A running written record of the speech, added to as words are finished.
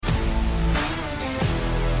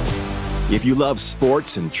If you love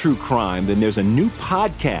sports and true crime, then there's a new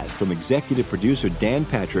podcast from executive producer Dan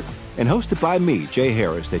Patrick and hosted by me, Jay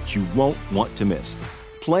Harris, that you won't want to miss.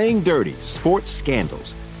 Playing Dirty: Sports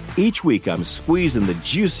Scandals. Each week, I'm squeezing the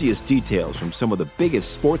juiciest details from some of the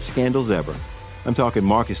biggest sports scandals ever. I'm talking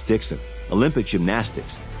Marcus Dixon, Olympic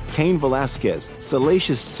gymnastics, Cain Velasquez,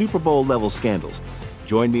 salacious Super Bowl-level scandals.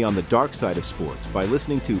 Join me on the dark side of sports by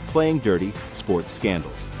listening to Playing Dirty: Sports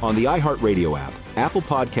Scandals on the iHeartRadio app, Apple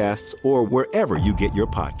Podcasts, or wherever you get your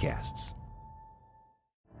podcasts.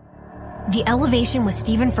 The Elevation with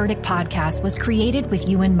Stephen Furtick podcast was created with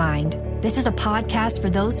you in mind. This is a podcast for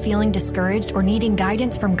those feeling discouraged or needing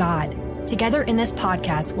guidance from God. Together in this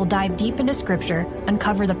podcast, we'll dive deep into Scripture,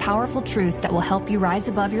 uncover the powerful truths that will help you rise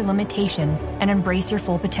above your limitations and embrace your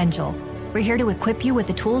full potential. We're here to equip you with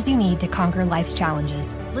the tools you need to conquer life's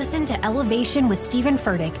challenges. Listen to Elevation with Stephen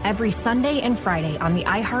Furtick every Sunday and Friday on the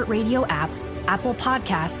iHeartRadio app, Apple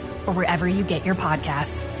Podcasts, or wherever you get your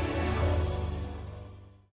podcasts.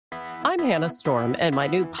 I'm Hannah Storm, and my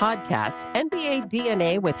new podcast, NBA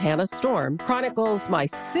DNA with Hannah Storm, chronicles my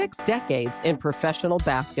 6 decades in professional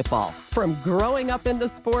basketball. From growing up in the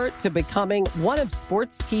sport to becoming one of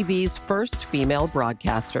sports TV's first female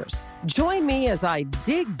broadcasters. Join me as I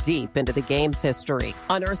dig deep into the game's history,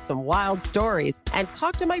 unearth some wild stories, and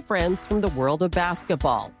talk to my friends from the world of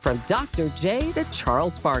basketball, from Dr. J to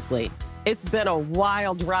Charles Barkley. It's been a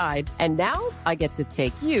wild ride, and now I get to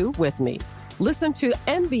take you with me. Listen to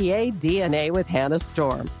NBA DNA with Hannah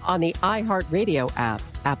Storm on the iHeartRadio app,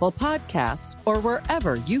 Apple Podcasts, or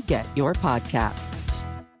wherever you get your podcasts.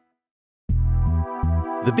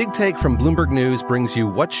 The Big Take from Bloomberg News brings you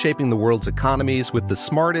what's shaping the world's economies with the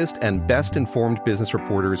smartest and best-informed business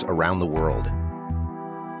reporters around the world.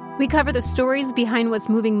 We cover the stories behind what's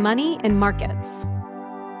moving money and markets,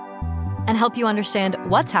 and help you understand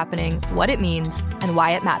what's happening, what it means, and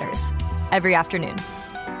why it matters every afternoon.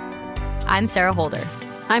 I'm Sarah Holder.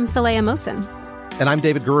 I'm Saleha Mohsin. And I'm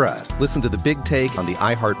David Gura. Listen to The Big Take on the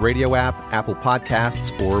iHeartRadio app, Apple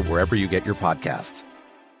Podcasts, or wherever you get your podcasts.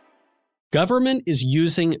 Government is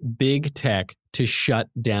using big tech to shut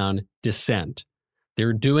down dissent.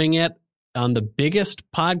 They're doing it on the biggest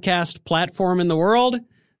podcast platform in the world.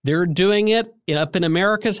 They're doing it up in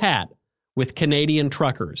America's hat with Canadian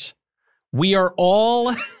truckers. We are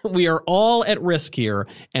all at risk here,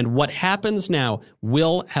 and what happens now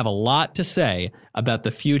will have a lot to say about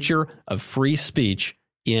the future of free speech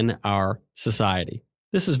in our society.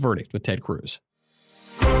 This is Verdict with Ted Cruz.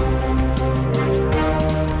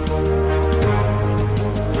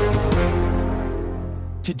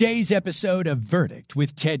 Today's episode of Verdict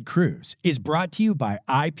with Ted Cruz is brought to you by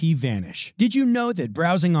IPVanish. Did you know that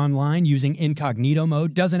browsing online using incognito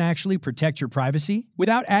mode doesn't actually protect your privacy?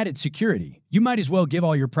 Without added security, you might as well give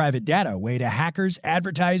all your private data away to hackers,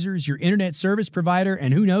 advertisers, your internet service provider,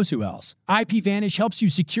 and who knows who else. IPVanish helps you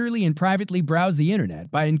securely and privately browse the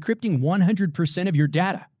internet by encrypting 100% of your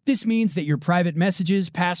data. This means that your private messages,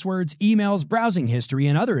 passwords, emails, browsing history,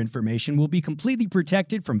 and other information will be completely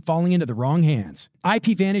protected from falling into the wrong hands.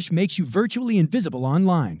 IPVanish makes you virtually invisible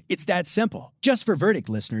online. It's that simple. Just for Verdict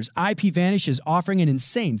listeners, IPVanish is offering an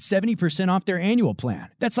insane 70% off their annual plan.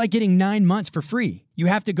 That's like getting 9 months for free. You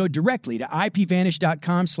have to go directly to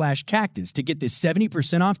ipvanish.com/cactus to get this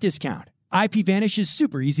 70% off discount. IPVanish is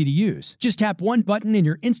super easy to use. Just tap one button and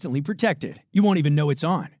you're instantly protected. You won't even know it's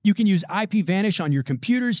on. You can use IPVanish on your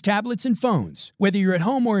computers, tablets, and phones. Whether you're at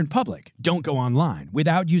home or in public, don't go online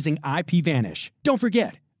without using IPVanish. Don't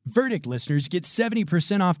forget, Verdict listeners get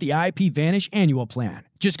 70% off the IPVanish annual plan.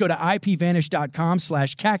 Just go to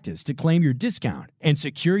ipvanish.com/cactus to claim your discount and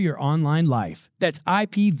secure your online life. That's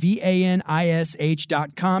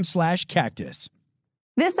ipvanish.com/cactus.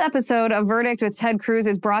 This episode of Verdict with Ted Cruz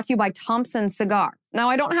is brought to you by Thompson Cigar. Now,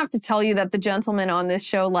 I don't have to tell you that the gentlemen on this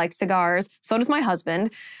show like cigars. So does my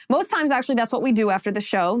husband. Most times, actually, that's what we do after the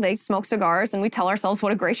show. They smoke cigars and we tell ourselves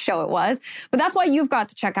what a great show it was. But that's why you've got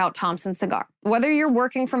to check out Thompson Cigar. Whether you're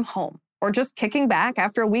working from home or just kicking back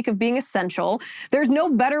after a week of being essential, there's no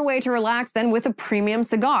better way to relax than with a premium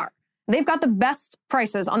cigar. They've got the best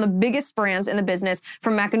prices on the biggest brands in the business,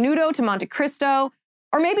 from Macanudo to Monte Cristo.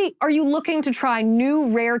 Or maybe, are you looking to try new,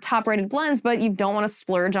 rare, top-rated blends, but you don't want to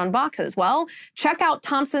splurge on boxes? Well, check out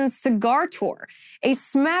Thompson's Cigar Tour, a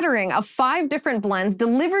smattering of 5 different blends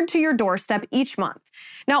delivered to your doorstep each month.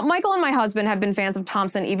 Now, Michael and my husband have been fans of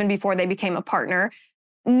Thompson even before they became a partner.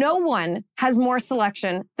 No one has more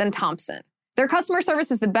selection than Thompson. Their customer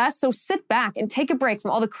service is the best, so sit back and take a break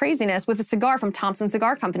from all the craziness with a cigar from Thompson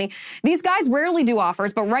Cigar Company. These guys rarely do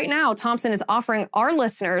offers, but right now, Thompson is offering our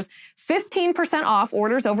listeners 15% off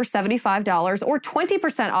orders over $75 or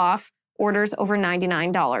 20% off orders over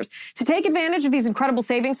 $99. To take advantage of these incredible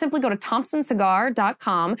savings, simply go to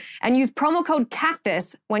ThompsonCigar.com and use promo code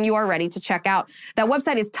CACTUS when you are ready to check out. That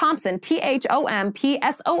website is Thompson, THOMPSON,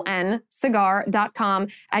 cigar.com,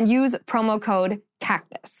 and use promo code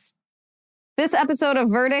CACTUS. This episode of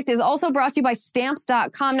Verdict is also brought to you by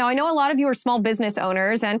Stamps.com. Now, I know a lot of you are small business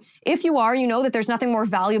owners, and if you are, you know that there's nothing more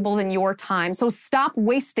valuable than your time. So stop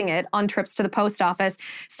wasting it on trips to the post office.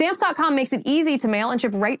 Stamps.com makes it easy to mail and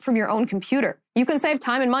ship right from your own computer. You can save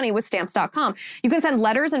time and money with Stamps.com. You can send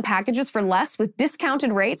letters and packages for less with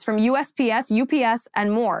discounted rates from USPS, UPS, and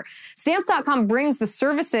more. Stamps.com brings the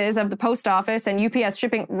services of the post office and UPS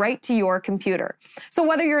shipping right to your computer. So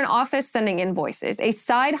whether you're an office sending invoices, a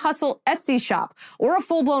side hustle Etsy shop, or a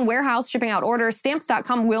full-blown warehouse shipping out orders,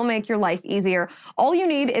 Stamps.com will make your life easier. All you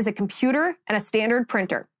need is a computer and a standard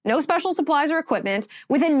printer. No special supplies or equipment.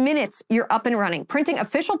 Within minutes, you're up and running, printing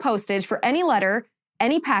official postage for any letter,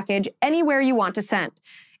 any package, anywhere you want to send.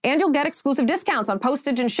 And you'll get exclusive discounts on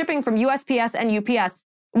postage and shipping from USPS and UPS.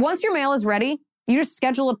 Once your mail is ready, you just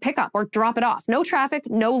schedule a pickup or drop it off. No traffic,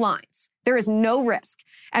 no lines. There is no risk.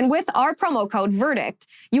 And with our promo code VERDICT,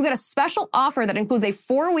 you get a special offer that includes a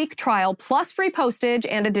 4-week trial plus free postage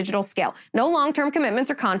and a digital scale. No long-term commitments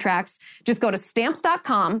or contracts. Just go to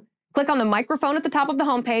Stamps.com, click on the microphone at the top of the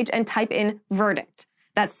homepage, and type in VERDICT.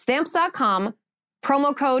 That's Stamps.com.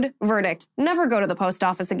 Promo code VERDICT. Never go to the post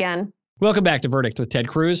office again. Welcome back to Verdict with Ted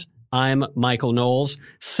Cruz. I'm Michael Knowles.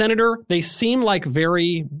 Senator, they seem like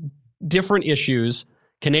very different issues.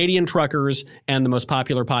 Canadian truckers and the most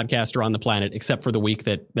popular podcaster on the planet, except for the week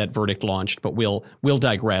that Verdict launched. But we'll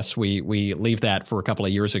digress. We leave that for a couple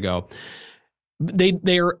of years ago.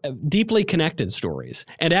 They are deeply connected stories.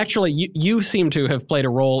 And actually, you seem to have played a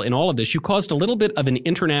role in all of this. You caused a little bit of an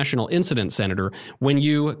international incident, Senator, when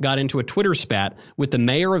you got into a Twitter spat with the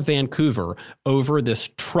mayor of Vancouver over this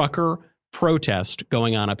trucker protest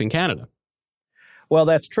going on up in Canada. Well,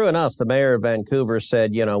 that's true enough. The mayor of Vancouver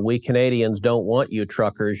said, we Canadians don't want you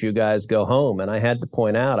truckers. You guys go home. And I had to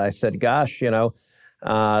point out, I said, gosh,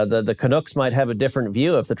 the Canucks might have a different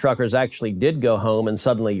view if the truckers actually did go home and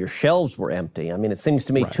suddenly your shelves were empty. I mean, it seems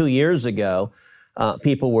to me 2 years ago,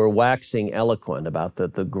 people were waxing eloquent about the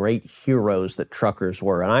great heroes that truckers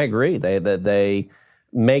were. And I agree. They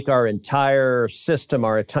make our entire system,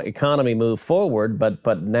 our economy move forward.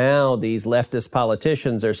 But now these leftist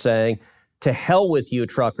politicians are saying, to hell with you,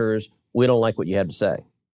 truckers. We don't like what you have to say.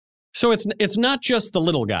 So it's not just the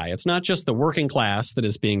little guy. It's not just the working class that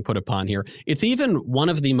is being put upon here. It's even one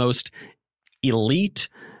of the most elite,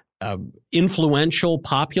 influential,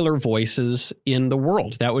 popular voices in the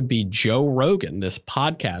world. That would be Joe Rogan, this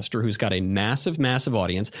podcaster who's got a massive, massive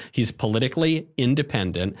audience. He's politically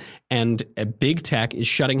independent, and big tech is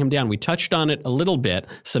shutting him down. We touched on it a little bit.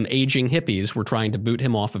 Some aging hippies were trying to boot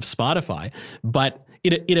him off of Spotify, but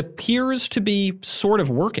it appears to be sort of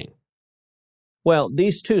working. Well,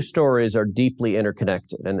 these two stories are deeply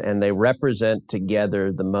interconnected, and they represent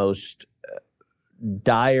together the most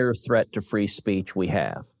dire threat to free speech we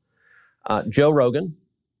have. Joe Rogan,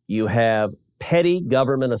 you have petty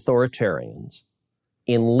government authoritarians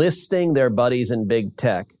enlisting their buddies in big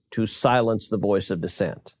tech to silence the voice of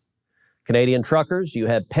dissent. Canadian truckers, you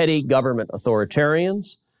have petty government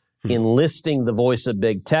authoritarians enlisting the voice of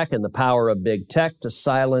big tech and the power of big tech to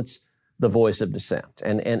silence the voice of dissent.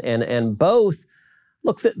 And both,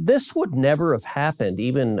 look, this would never have happened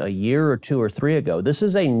even a year or 2 or 3 ago. This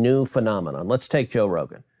is a new phenomenon. Let's take Joe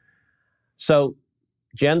Rogan. So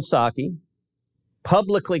Jen Psaki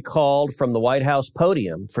publicly called from the White House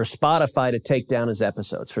podium for Spotify to take down his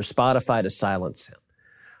episodes, for Spotify to silence him.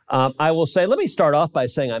 I will say, let me start off by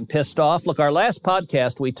saying I'm pissed off. Look, our last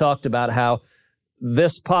podcast, we talked about how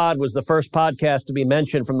this pod was the first podcast to be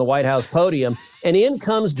mentioned from the White House podium, and in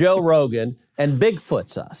comes Joe Rogan and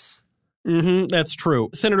Bigfoots us. That's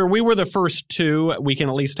true. Senator, we were the first two. We can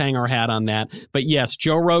at least hang our hat on that. But yes,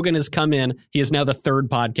 Joe Rogan has come in. He is now the third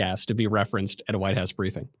podcast to be referenced at a White House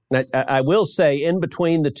briefing. I will say, in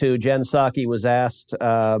between the two, Jen Psaki was asked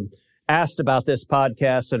about this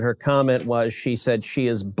podcast, and her comment was, she said she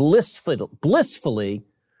is blissfully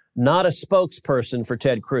not a spokesperson for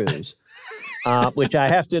Ted Cruz, which I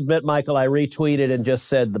have to admit, Michael, I retweeted and just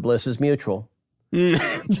said the bliss is mutual.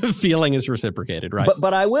 The feeling is reciprocated, right?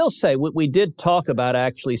 But I will say, we did talk about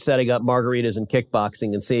actually setting up margaritas and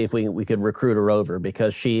kickboxing and see if we could recruit her over,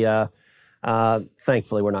 because she,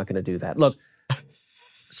 thankfully, we're not going to do that. Look,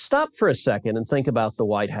 stop for a second and think about the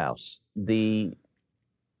White House, the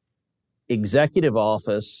executive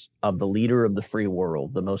office of the leader of the free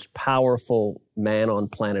world, the most powerful man on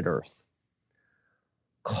planet Earth,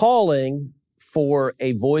 calling for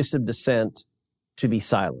a voice of dissent to be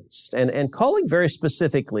silenced. And calling very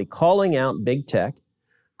specifically, calling out big tech,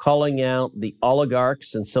 calling out the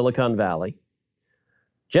oligarchs in Silicon Valley.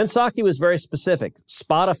 Jen Psaki was very specific.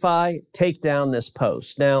 Spotify, take down this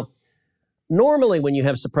post. Now, normally when you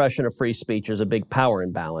have suppression of free speech, there's a big power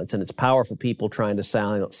imbalance, and it's powerful people trying to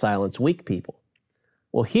silence weak people.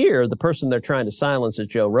 Well, here, the person they're trying to silence is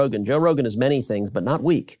Joe Rogan. Joe Rogan is many things, but not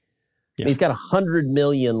weak. Yeah. He's got 100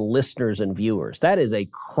 million listeners and viewers. That is a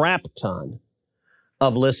crap ton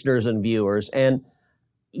of listeners and viewers. And,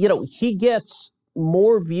 you know, he gets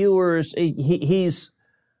more viewers. He's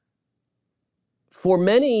for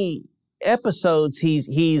many episodes,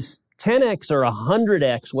 he's 10x or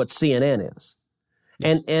 100x what CNN is.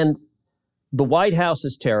 And the White House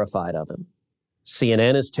is terrified of him.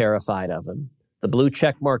 CNN is terrified of him. The blue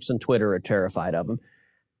check marks on Twitter are terrified of him.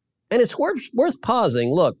 And it's worth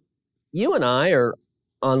pausing. Look, you and I are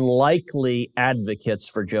unlikely advocates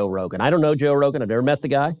for Joe Rogan. I don't know Joe Rogan. I've never met the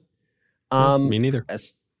guy. Me neither.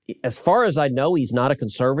 As far as I know, he's not a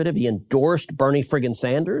conservative. He endorsed Bernie friggin'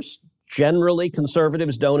 Sanders. Generally,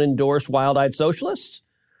 conservatives don't endorse wild-eyed socialists.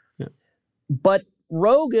 Yeah. But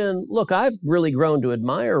Rogan, look, I've really grown to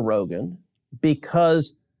admire Rogan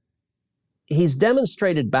because he's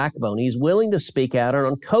demonstrated backbone. He's willing to speak out. And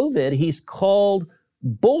on COVID, he's called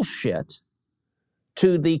bullshit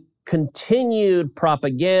to the continued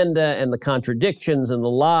propaganda and the contradictions and the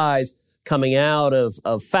lies coming out of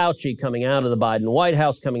Fauci, coming out of the Biden White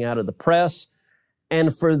House, coming out of the press.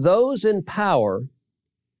 And for those in power,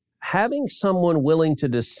 having someone willing to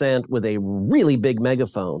dissent with a really big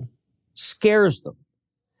megaphone scares them.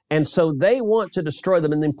 And so they want to destroy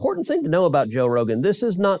them. And the important thing to know about Joe Rogan, this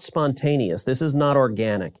is not spontaneous. This is not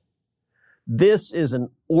organic. This is an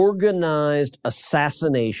organized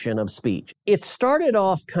assassination of speech. It started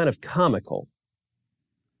off kind of comical,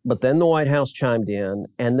 but then the White House chimed in.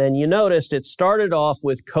 And then you noticed it started off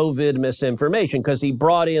with COVID misinformation because he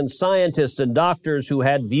brought in scientists and doctors who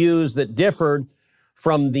had views that differed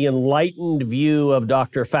from the enlightened view of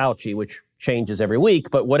Dr. Fauci, which changes every week.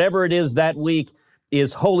 But whatever it is that week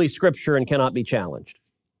is holy scripture and cannot be challenged.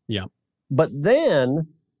 Yeah. But then,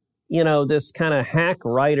 you know, this kind of hack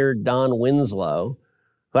writer, Don Winslow,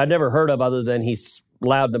 who I'd never heard of other than he's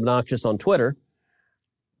loud and obnoxious on Twitter,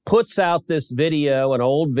 puts out this video, an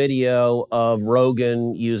old video of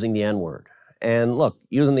Rogan using the N-word. And look,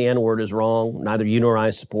 using the N-word is wrong. Neither you nor I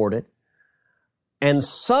support it. And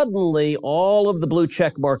suddenly all of the blue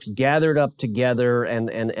check marks gathered up together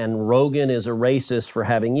and Rogan is a racist for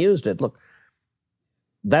having used it. Look,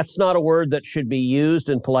 that's not a word that should be used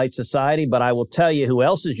in polite society, but I will tell you who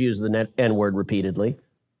else has used the N-word repeatedly.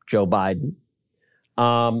 Joe Biden.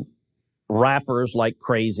 Rappers like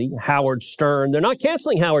crazy. Howard Stern. They're not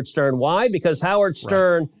canceling Howard Stern. Why? Because Howard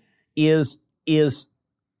Stern is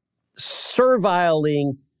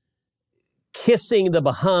serviling, kissing the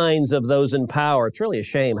behinds of those in power. It's really a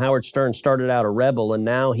shame. Howard Stern started out a rebel, and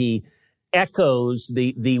now he echoes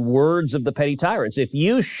the words of the petty tyrants. If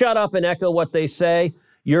you shut up and echo what they say,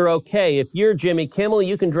 you're okay. If you're Jimmy Kimmel,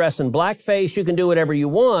 you can dress in blackface, you can do whatever you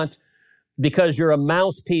want because you're a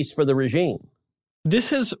mouthpiece for the regime.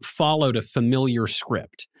 This has followed a familiar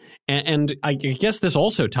script. And I guess this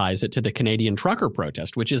also ties it to the Canadian trucker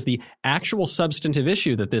protest, which is the actual substantive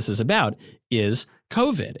issue that this is about, is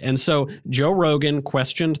COVID. And so Joe Rogan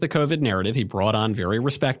questioned the COVID narrative. He brought on very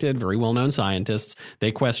respected, very well-known scientists.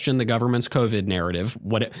 They questioned the government's COVID narrative,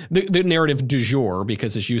 the narrative du jour,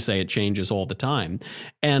 because as you say, it changes all the time.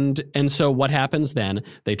 And so what happens then?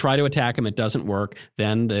 They try to attack him. It doesn't work.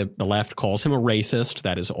 Then the left calls him a racist.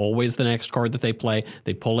 That is always the next card that they play.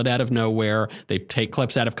 They pull it out of nowhere. They take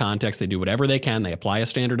clips out of context. They do whatever they can. They apply a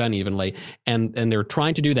standard unevenly. And they're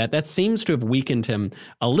trying to do that. That seems to have weakened him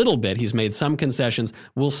a little bit. He's made some concessions.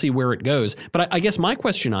 We'll see where it goes. But I guess my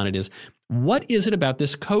question on it is, what is it about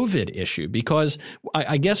this COVID issue? Because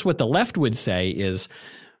I guess what the left would say is,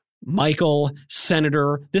 Michael,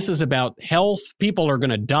 Senator, this is about health. People are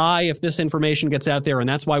going to die if this information gets out there, and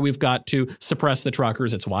that's why we've got to suppress the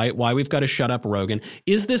truckers. It's why we've got to shut up Rogan.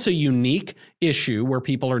 Is this a unique issue where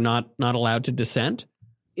people are not allowed to dissent?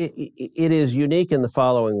 It is unique in the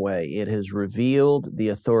following way. It has revealed the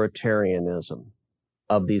authoritarianism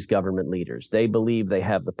of these government leaders. They believe they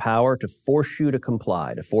have the power to force you to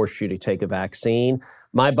comply, to force you to take a vaccine.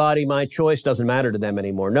 My body, my choice doesn't matter to them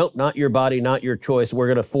anymore. Nope, not your body, not your choice. We're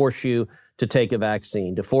going to force you to take a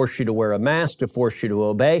vaccine, to force you to wear a mask, to force you to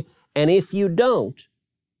obey. And if you don't,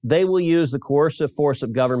 they will use the coercive force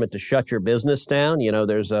of government to shut your business down. You know,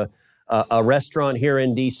 there's a restaurant here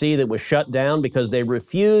in D.C. that was shut down because they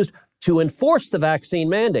refused to enforce the vaccine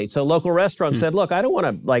mandate. So local restaurants said, look, I don't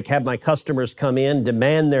want to have my customers come in,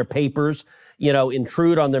 demand their papers,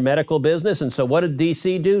 intrude on their medical business. And so what did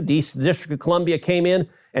D.C. do? District of Columbia came in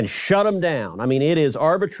and shut them down. I mean, it is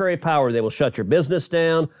arbitrary power. They will shut your business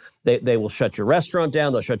down. They will shut your restaurant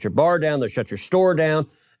down. They'll shut your bar down. They'll shut your store down.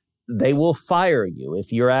 They will fire you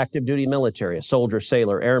if you're active duty military, a soldier,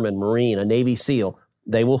 sailor, airman, Marine, a Navy SEAL.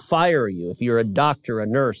 They will fire you. If you're a doctor, a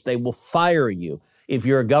nurse, they will fire you. If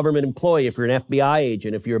you're a government employee, if you're an FBI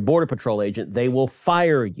agent, if you're a Border Patrol agent, they will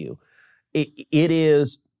fire you. It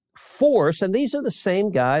is force, and these are the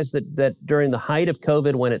same guys that during the height of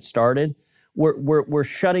COVID when it started, we're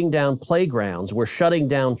shutting down playgrounds, we're shutting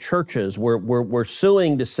down churches, we're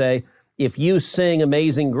suing to say, if you sing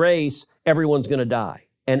Amazing Grace, everyone's going to die.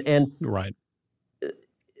 And right.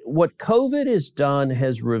 What COVID has done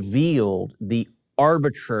has revealed the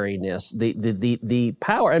arbitrariness, the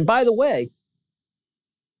power. And by the way,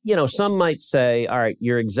 some might say, all right,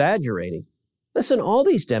 you're exaggerating. Listen, all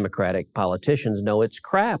these Democratic politicians know it's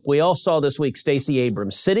crap. We all saw this week Stacey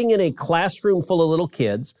Abrams sitting in a classroom full of little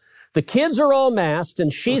kids. The kids are all masked,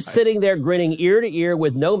 and she's sitting there grinning ear to ear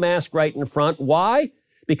with no mask right in front. Why?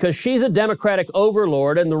 Because she's a Democratic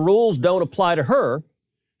overlord, and the rules don't apply to her.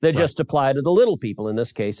 They just apply to the little people. In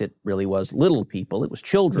this case, it really was little people. It was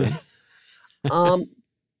children. And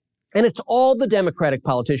it's all the Democratic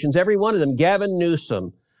politicians, every one of them. Gavin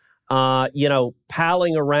Newsom,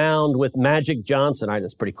 palling around with Magic Johnson. All right,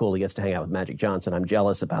 that's pretty cool. He gets to hang out with Magic Johnson. I'm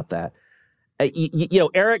jealous about that.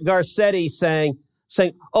 Eric Garcetti saying,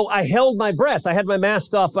 oh, I held my breath. I had my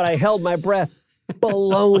mask off, but I held my breath.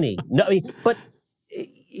 Baloney. No, but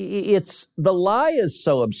it's the lie is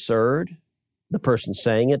so absurd. The person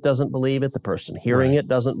saying it doesn't believe it. The person hearing it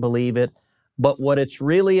doesn't believe it. But what it's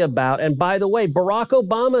really about, and by the way, Barack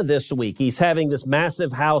Obama this week, he's having this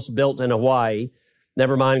massive house built in Hawaii.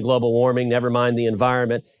 Never mind global warming, never mind the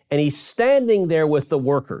environment. And he's standing there with the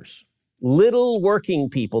workers, little working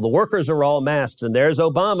people. The workers are all masked. And there's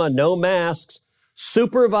Obama, no masks,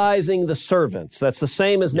 supervising the servants. That's the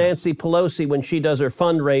same as Nancy Pelosi when she does her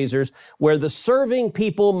fundraisers, where the serving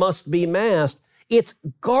people must be masked. It's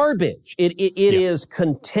garbage. It is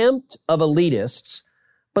contempt of elitists.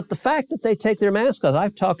 But the fact that they take their masks off,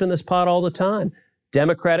 I've talked in this pod all the time.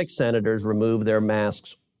 Democratic senators remove their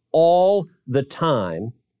masks all the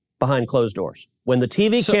time behind closed doors. When the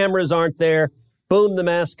TV cameras aren't there, boom, the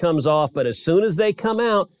mask comes off. But as soon as they come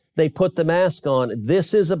out, they put the mask on.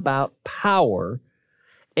 This is about power.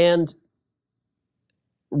 And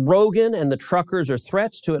Rogan and the truckers are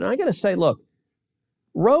threats to it. And I got to say, look,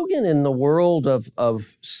 Rogan in the world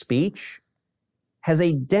of speech has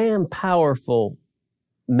a damn powerful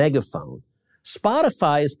megaphone.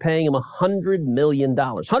 Spotify is paying him $100 million.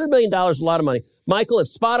 $100 million is a lot of money. Michael, if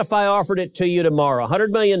Spotify offered it to you tomorrow, $100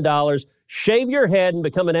 million, shave your head and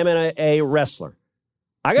become an MMA wrestler.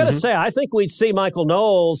 I got to say, I think we'd see Michael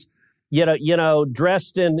Knowles,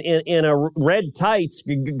 dressed in a red tights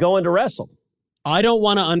going to wrestle. I don't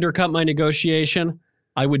want to undercut my negotiation.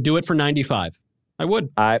 I would do it for 95. I would.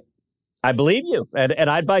 I believe you, and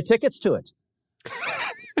I'd buy tickets to it.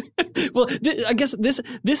 Well, I guess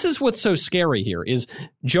this is what's so scary here is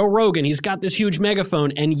Joe Rogan. He's got this huge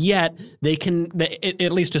megaphone, and yet they can,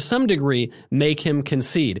 at least to some degree, make him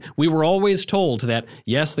concede. We were always told that,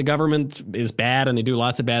 yes, the government is bad and they do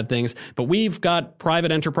lots of bad things, but we've got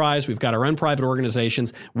private enterprise. We've got our own private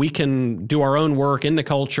organizations. We can do our own work in the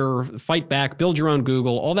culture, fight back, build your own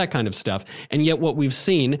Google, all that kind of stuff. And yet what we've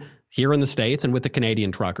seen here in the States and with the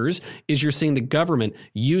Canadian truckers is you're seeing the government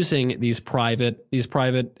using these private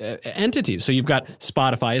entities. So you've got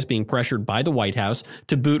Spotify as being pressured by the White House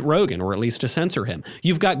to boot Rogan, or at least to censor him.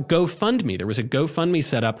 You've got GoFundMe. There was a GoFundMe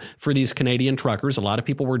set up for these Canadian truckers. A lot of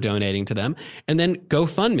people were donating to them. And then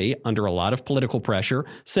GoFundMe, under a lot of political pressure,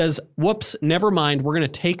 says, whoops, never mind. We're going to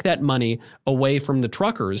take that money away from the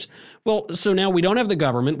truckers. Well, so now we don't have the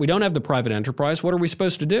government. We don't have the private enterprise. What are we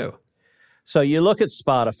supposed to do? So you look at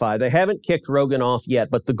Spotify. They haven't kicked Rogan off yet,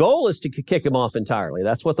 but the goal is to kick him off entirely.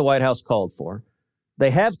 That's what the White House called for. They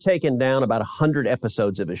have taken down about 100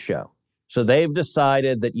 episodes of his show. So they've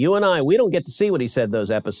decided that you and I, we don't get to see what he said those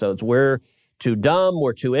episodes. We're too dumb.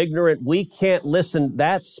 We're too ignorant. We can't listen.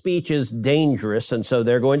 That speech is dangerous, and so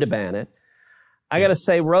they're going to ban it. I got to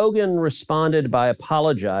say, Rogan responded by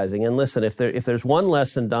apologizing. And listen, if there's one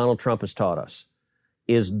lesson Donald Trump has taught us,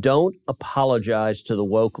 is don't apologize to the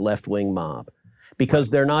woke left-wing mob, because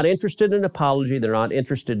they're not interested in apology. They're not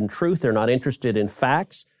interested in truth. They're not interested in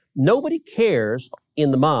facts. Nobody cares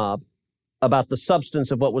in the mob about the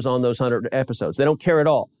substance of what was on those 100 episodes. They don't care at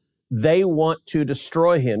all. They want to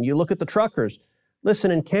destroy him. You look at the truckers.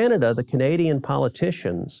 Listen, in Canada, the Canadian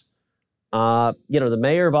politicians, the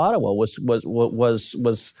mayor of Ottawa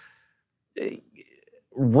was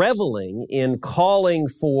reveling in calling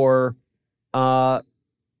for GoFundMe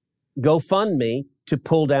to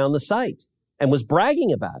pull down the site and was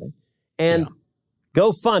bragging about it. And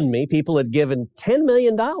GoFundMe, people had given $10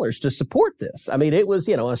 million to support this. I mean, it was,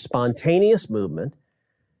 a spontaneous movement.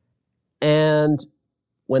 And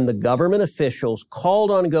when the government officials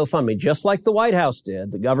called on GoFundMe, just like the White House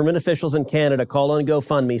did, the government officials in Canada called on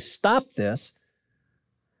GoFundMe, stop this.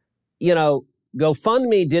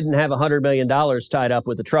 GoFundMe didn't have $100 million tied up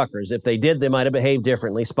with the truckers. If they did, they might have behaved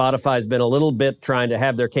differently. Spotify's been a little bit trying to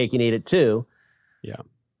have their cake and eat it too. Yeah.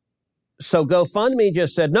 So GoFundMe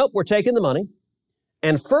just said, nope, we're taking the money.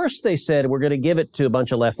 And first they said, we're going to give it to a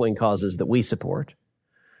bunch of left-wing causes that we support.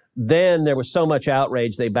 Then there was so much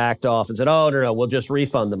outrage, they backed off and said, oh, no, we'll just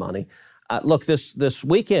refund the money. Look, this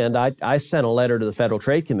weekend, I sent a letter to the Federal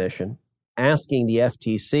Trade Commission asking the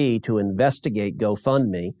FTC to investigate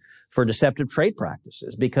GoFundMe for deceptive trade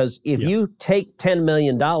practices. Because if you take $10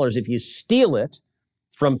 million, if you steal it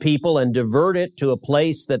from people and divert it to a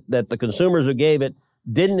place that the consumers who gave it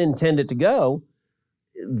didn't intend it to go,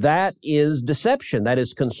 that is deception. That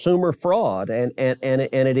is consumer fraud. And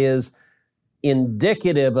it is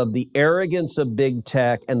indicative of the arrogance of big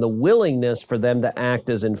tech and the willingness for them to act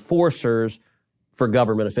as enforcers for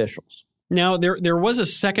government officials. Now, there was a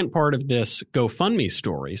second part of this GoFundMe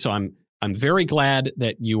story. So I'm very glad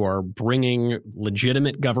that you are bringing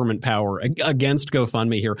legitimate government power against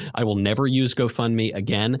GoFundMe here. I will never use GoFundMe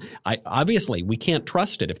again. Obviously, we can't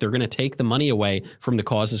trust it if they're going to take the money away from the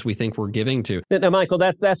causes we think we're giving to. Now, Michael,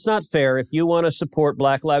 that's not fair. If you want to support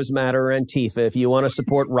Black Lives Matter and Antifa, if you want to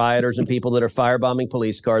support rioters and people that are firebombing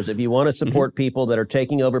police cars, if you want to support people that are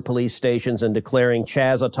taking over police stations and declaring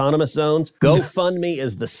Chaz autonomous zones, GoFundMe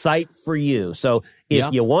is the site for you. So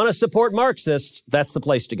if you want to support Marxists, that's the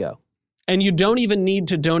place to go. And you don't even need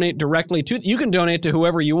to donate directly to, you can donate to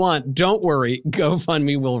whoever you want. Don't worry,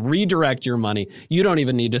 GoFundMe will redirect your money. You don't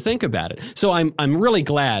even need to think about it. So I'm really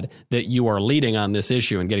glad that you are leading on this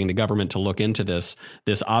issue and getting the government to look into this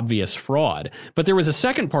obvious fraud. But there was a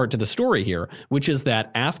second part to the story here, which is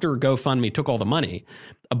that after GoFundMe took all the money,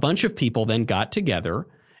 a bunch of people then got together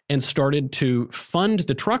and started to fund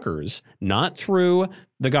the truckers, not through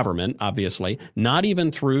the government, obviously, not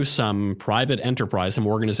even through some private enterprise, some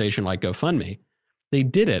organization like GoFundMe. They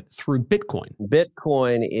did it through Bitcoin.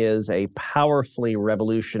 Bitcoin is a powerfully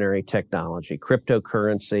revolutionary technology.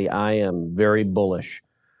 Cryptocurrency, I am very bullish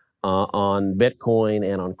on Bitcoin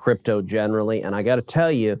and on crypto generally. And I got to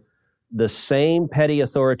tell you, the same petty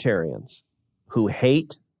authoritarians who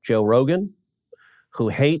hate Joe Rogan, who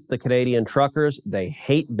hate the Canadian truckers, they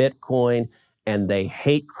hate Bitcoin, and they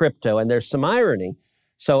hate crypto. And there's some irony.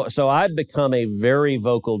 So I've become a very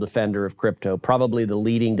vocal defender of crypto, probably the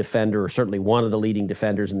leading defender, or certainly one of the leading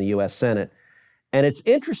defenders in the U.S. Senate. And it's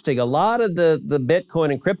interesting, a lot of the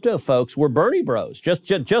Bitcoin and crypto folks were Bernie bros,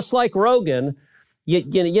 just like Rogan,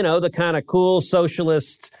 you know, the kind of cool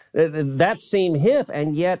socialist, that seemed hip.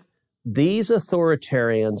 And yet these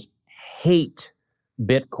authoritarians hate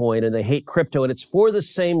Bitcoin and they hate crypto, and it's for the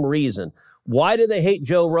same reason. Why do they hate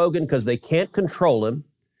Joe Rogan? Because they can't control him.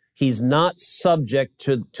 He's not subject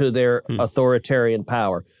to their authoritarian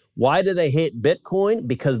power. Why do they hate Bitcoin?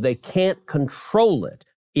 Because they can't control it.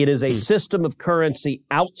 It is a system of currency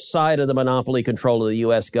outside of the monopoly control of the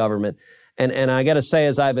U.S. government. And I got to say,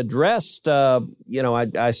 as I've addressed,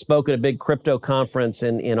 I spoke at a big crypto conference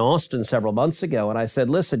in Austin several months ago, and I said,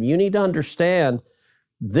 listen, you need to understand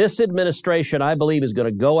this administration, I believe, is going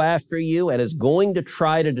to go after you and is going to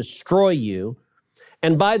try to destroy you.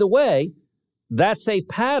 And by the way, that's a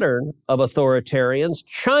pattern of authoritarians.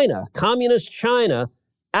 China, communist China,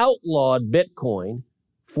 outlawed Bitcoin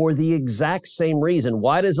for the exact same reason.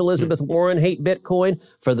 Why does Elizabeth Warren hate Bitcoin?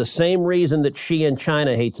 For the same reason that she in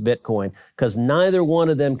China hates Bitcoin, because neither one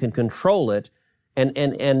of them can control it.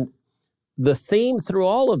 And the theme through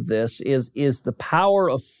all of this is the power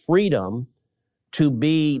of freedom to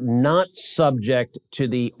be not subject to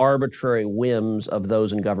the arbitrary whims of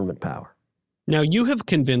those in government power. Now, you have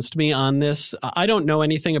convinced me on this. I don't know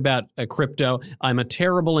anything about crypto. I'm a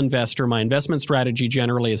terrible investor. My investment strategy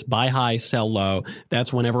generally is buy high, sell low.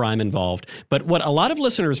 That's whenever I'm involved. But what a lot of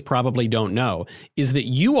listeners probably don't know is that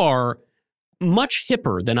you are much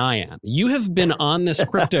hipper than I am. You have been on this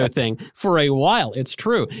crypto thing for a while. It's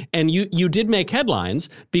true. And you did make headlines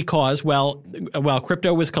because, well,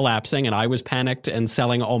 crypto was collapsing and I was panicked and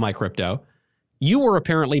selling all my crypto. You were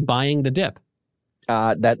apparently buying the dip.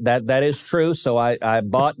 That is true. So I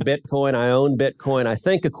bought Bitcoin. I own Bitcoin. I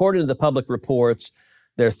think according to the public reports,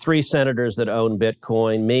 there are 3 senators that own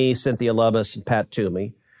Bitcoin, me, Cynthia Lummis, and Pat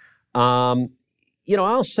Toomey.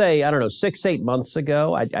 I'll say, 6-8 months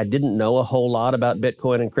ago, I didn't know a whole lot about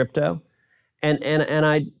Bitcoin and crypto. And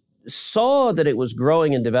I saw that it was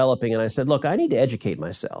growing and developing. And I said, look, I need to educate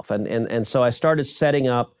myself. And so I started setting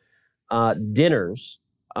up dinners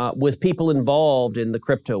with people involved in the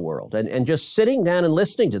crypto world and just sitting down and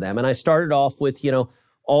listening to them. And I started off with,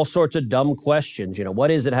 all sorts of dumb questions.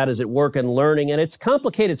 What is it? How does it work? And learning. And it's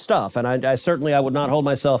complicated stuff. And I would not hold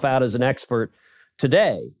myself out as an expert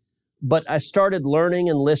today. But I started learning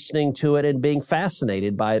and listening to it and being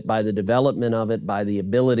fascinated by the development of it, by the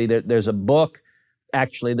ability. There's a book,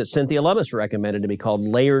 actually, that Cynthia Lummis recommended to me called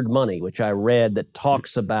Layered Money, which I read, that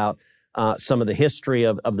talks about some of the history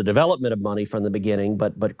of the development of money from the beginning,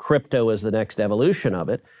 but crypto is the next evolution of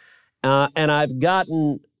it. And I've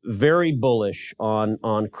gotten very bullish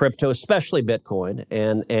on crypto, especially Bitcoin,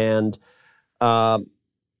 and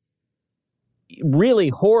really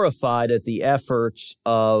horrified at the efforts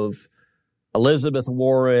of Elizabeth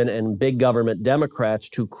Warren and big government Democrats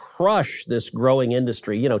to crush this growing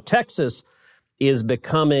industry. Texas is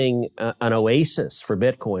becoming an oasis for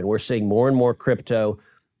Bitcoin. We're seeing more and more crypto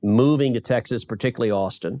moving to Texas, particularly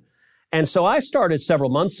Austin. And so I started several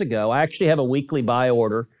months ago. I actually have a weekly buy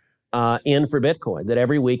order in for Bitcoin, that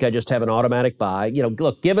every week I just have an automatic buy.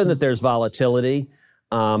 Look, given that there's volatility,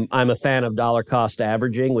 I'm a fan of dollar cost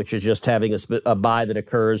averaging, which is just having a buy that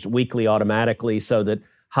occurs weekly automatically so that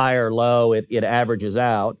high or low, it averages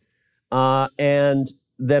out. And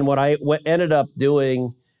then what I ended up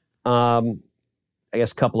doing, I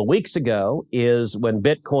guess a couple of weeks ago, is when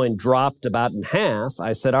Bitcoin dropped about in half,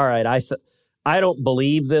 I said, all right, I don't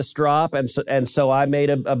believe this drop. And so I made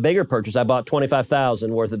a bigger purchase. I bought $25,000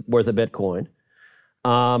 worth of Bitcoin.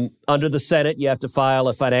 Under the Senate, you have to file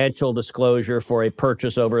a financial disclosure for a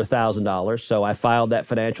purchase over $1,000. So I filed that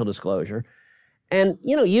financial disclosure. And,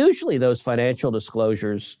 usually those financial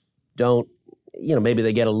disclosures don't, maybe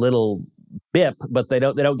they get a little bip, but they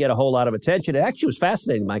don't get a whole lot of attention. It actually was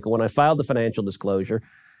fascinating, Michael, when I filed the financial disclosure.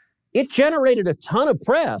 It generated a ton of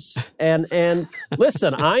press. And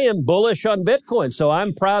listen, I am bullish on Bitcoin, so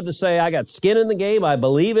I'm proud to say I got skin in the game. I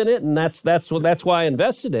believe in it, and that's why I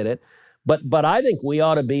invested in it. But I think we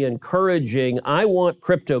ought to be encouraging. I want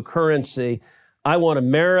cryptocurrency. I want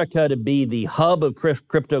America to be the hub of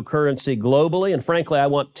cryptocurrency globally. And frankly, I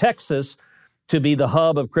want Texas to be the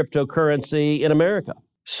hub of cryptocurrency in America.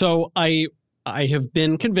 So I have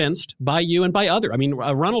been convinced by you and by others.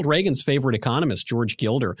 Ronald Reagan's favorite economist, George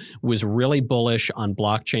Gilder, was really bullish on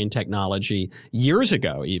blockchain technology years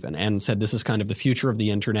ago even, and said this is kind of the future of the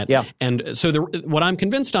internet. Yeah. And so what I'm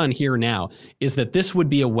convinced on here now is that this would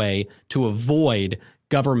be a way to avoid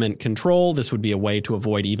government control. This would be a way to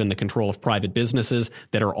avoid even the control of private businesses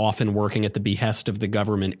that are often working at the behest of the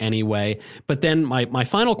government anyway. But then my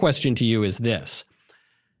final question to you is this.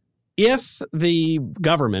 If the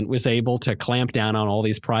government was able to clamp down on all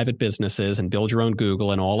these private businesses and build your own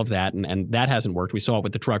Google and all of that, and that hasn't worked. We saw it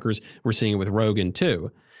with the truckers. We're seeing it with Rogan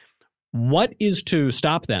too. What is to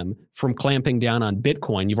stop them from clamping down on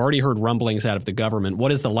Bitcoin? You've already heard rumblings out of the government.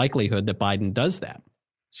 What is the likelihood that Biden does that?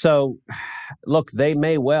 So, look, they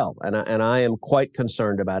may well, and I am quite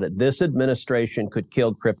concerned about it. This administration could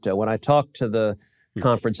kill crypto. When I talked to the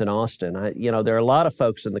conference in Austin, there are a lot of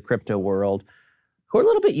folks in the crypto world who are a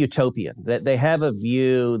little bit utopian. That they have a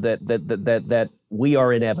view that we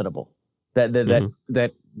are inevitable, that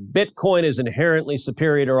Bitcoin is inherently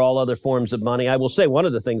superior to all other forms of money. I will say one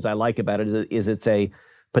of the things I like about it is it's a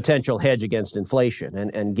potential hedge against inflation,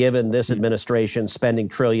 and given this administration spending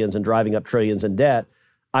trillions and driving up trillions in debt,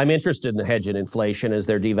 I'm interested in the hedge in inflation as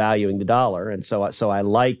they're devaluing the dollar. And so I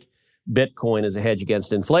like Bitcoin as a hedge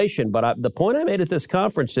against inflation. But the point I made at this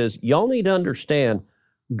conference is y'all need to understand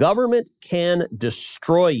government can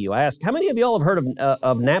destroy you. I asked, how many of y'all have heard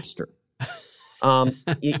of Napster? And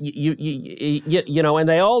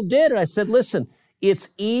they all did. And I said, listen,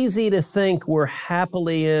 it's easy to think we're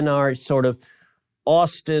happily in our sort of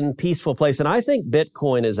Austin peaceful place. And I think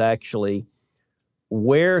Bitcoin is actually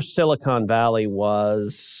where Silicon Valley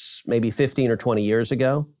was maybe 15 or 20 years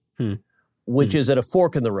ago, which is at a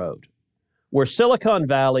fork in the road, where Silicon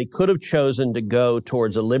Valley could have chosen to go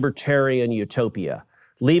towards a libertarian utopia.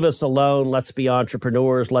 Leave us alone, let's be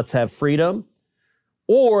entrepreneurs, let's have freedom.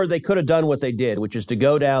 Or they could have done what they did, which is to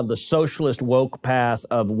go down the socialist woke path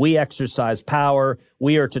of we exercise power,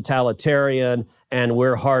 we are totalitarian, and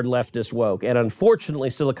we're hard leftist woke. And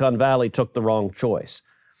unfortunately, Silicon Valley took the wrong choice.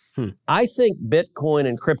 I think Bitcoin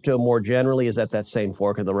and crypto more generally is at that same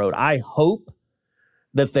fork in the road. I hope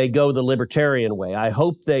that they go the libertarian way. I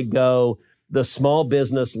hope they go the small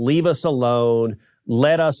business, leave us alone,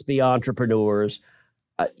 let us be entrepreneurs.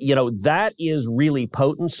 That is really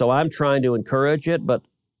potent. So I'm trying to encourage it. But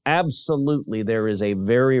absolutely, there is a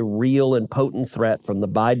very real and potent threat from the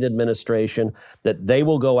Biden administration that they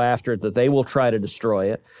will go after it, that they will try to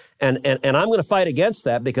destroy it. And I'm going to fight against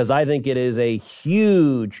that because I think it is a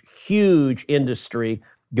huge, huge industry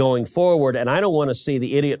going forward. And I don't want to see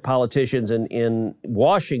the idiot politicians in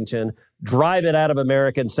Washington drive it out of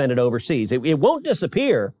America and send it overseas. It won't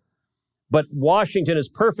disappear, but Washington is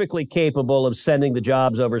perfectly capable of sending the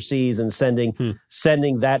jobs overseas and sending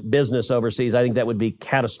that business overseas. I think that would be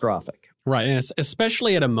catastrophic. Right, and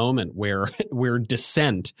especially at a moment where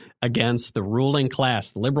dissent against the ruling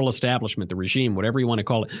class, the liberal establishment, the regime, whatever you want to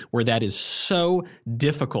call it, where that is so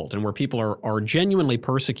difficult and where people are genuinely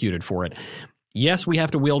persecuted for it. Yes, we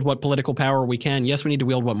have to wield what political power we can. Yes, we need to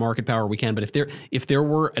wield what market power we can. But if there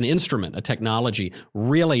were an instrument, a technology,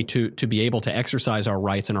 really to be able to exercise our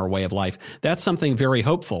rights and our way of life, that's something very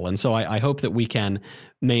hopeful. And so I hope that we can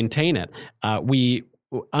maintain it. We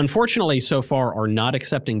unfortunately so far are not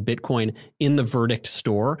accepting Bitcoin in the Verdict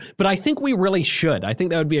store, but I think we really should. I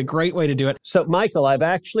think that would be a great way to do it. So, Michael, I've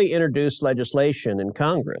actually introduced legislation in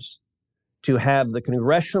Congress to have the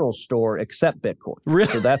congressional store accept Bitcoin.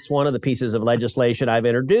 Really? So that's one of the pieces of legislation I've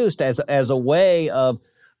introduced as a way of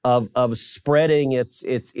spreading its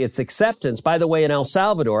acceptance. By the way, in El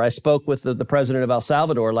Salvador, I spoke with the president of El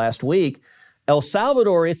Salvador last week. El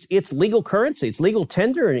Salvador, it's legal currency. It's legal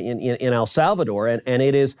tender in El Salvador. And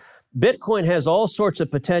it is, Bitcoin has all sorts of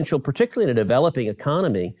potential, particularly in a developing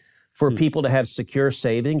economy, for people to have secure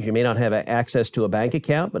savings. You may not have access to a bank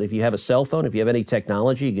account, but if you have a cell phone, if you have any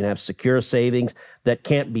technology, you can have secure savings that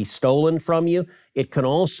can't be stolen from you. It can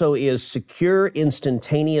also is secure,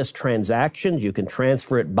 instantaneous transactions. You can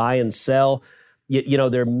transfer it, buy and sell.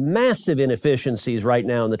 There are massive inefficiencies right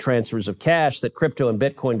now in the transfers of cash that crypto and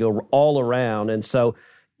Bitcoin go all around. And so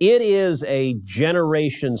it is a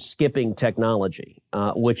generation skipping technology,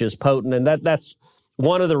 which is potent. And that's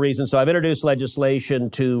one of the reasons. So I've introduced legislation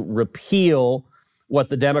to repeal what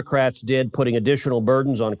the Democrats did, putting additional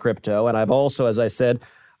burdens on crypto. And I've also, as I said,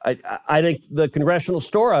 I think the congressional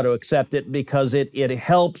store ought to accept it because it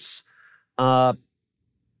helps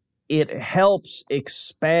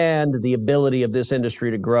expand the ability of this industry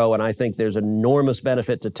to grow. And I think there's enormous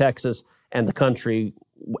benefit to Texas and the country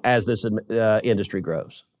as this industry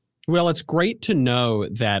grows. Well, it's great to know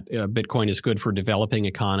that Bitcoin is good for developing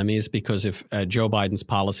economies, because if Joe Biden's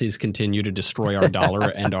policies continue to destroy our dollar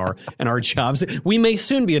and our jobs, we may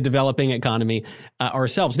soon be a developing economy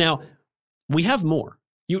ourselves. Now, we have more.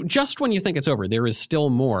 Just when you think it's over, there is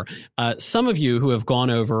still more. Some of you who have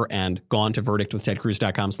gone over and gone to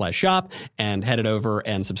verdictwithtedcruz.com/shop and headed over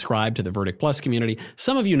and subscribed to the Verdict Plus community,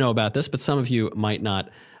 some of you know about this, but some of you might not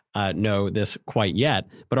know this quite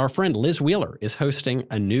yet. But our friend Liz Wheeler is hosting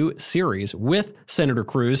a new series with Senator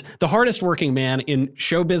Cruz, the hardest working man in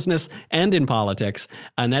show business and in politics,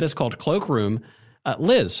 and that is called Cloakroom.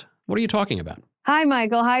 Liz, what are you talking about? Hi,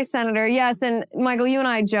 Michael. Hi, Senator. Yes, and Michael, you and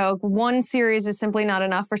I joke, one series is simply not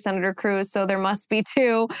enough for Senator Cruz, so there must be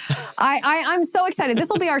two. I'm so excited. This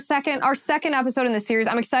will be our second episode in the series.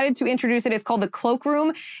 I'm excited to introduce it. It's called The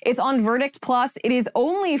Cloakroom. It's on Verdict Plus. It is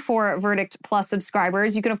only for Verdict Plus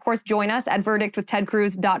subscribers. You can, of course, join us at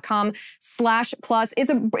verdictwithtedcruz.com/plus.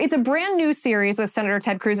 It's a brand new series with Senator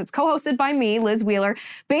Ted Cruz. It's co-hosted by me, Liz Wheeler.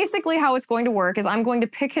 Basically, how it's going to work is I'm going to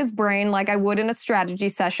pick his brain like I would in a strategy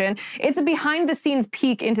session. It's a behind-the-scenes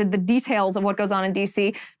peek into the details of what goes on in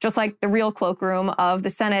D.C., just like the real cloakroom of the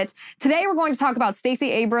Senate. Today, we're going to talk about Stacey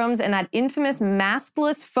Abrams and that infamous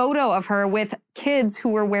maskless photo of her with kids who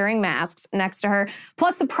were wearing masks next to her,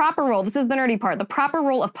 plus the proper role, this is the nerdy part, the proper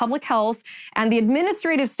role of public health and the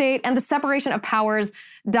administrative state and the separation of powers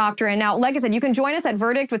doctrine. Now, like I said, you can join us at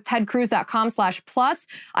verdictwithtedcruz.com/plus.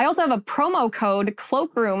 I also have a promo code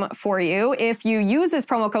Cloakroom for you. If you use this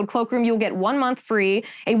promo code Cloakroom, you'll get 1 month free,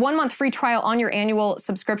 a 1 month free trial on your annual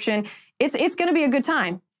subscription. It's going to be a good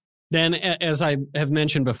time. Then, as I have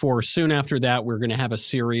mentioned before, soon after that, we're going to have a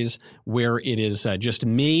series where it is just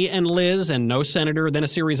me and Liz and no senator, then a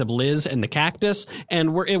series of Liz and the cactus.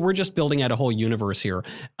 And we're just building out a whole universe here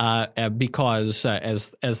because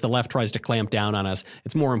as the left tries to clamp down on us,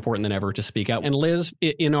 it's more important than ever to speak out. And Liz,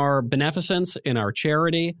 in our beneficence, in our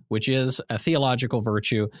charity, which is a theological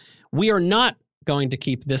virtue, we are not going to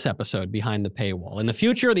keep this episode behind the paywall. In the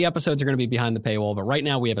future, the episodes are going to be behind the paywall, but right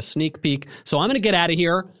now we have a sneak peek. So I'm going to get out of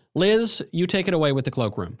here. Liz, you take it away with the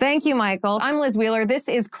Cloakroom. Thank you, Michael. I'm Liz Wheeler. This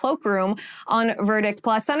is Cloakroom on Verdict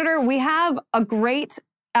Plus. Senator, we have a great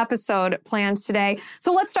episode planned today.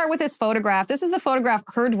 So let's start with this photograph. This is the photograph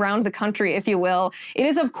heard round the country, if you will. It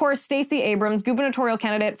is, of course, Stacey Abrams, gubernatorial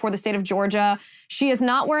candidate for the state of Georgia. She is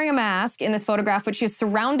not wearing a mask in this photograph, but she is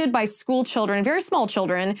surrounded by school children, very small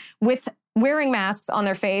children, with wearing masks on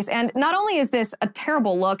their face. And not only is this a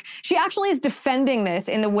terrible look, she actually is defending this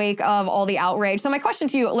in the wake of all the outrage. So my question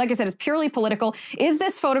to you, like I said, is purely political. Is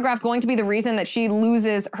this photograph going to be the reason that she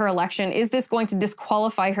loses her election? Is this going to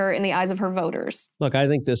disqualify her in the eyes of her voters? Look, I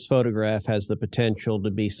think this photograph has the potential to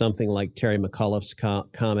be something like Terry McAuliffe's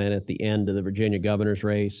comment at the end of the Virginia governor's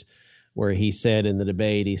race, where he said in the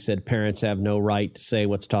debate, he said, parents have no right to say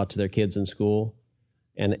what's taught to their kids in school.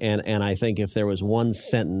 And I think if there was one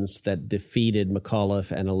sentence that defeated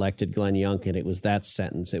McAuliffe and elected Glenn Youngkin, it was that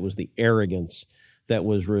sentence. It was the arrogance that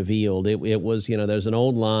was revealed. It was, there's an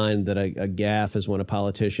old line that a gaffe is when a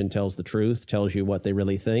politician tells the truth, tells you what they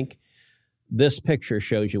really think. This picture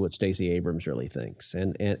shows you what Stacey Abrams really thinks.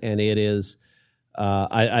 And it is,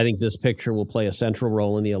 I think this picture will play a central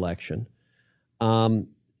role in the election.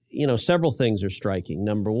 Several things are striking.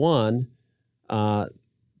 Number one,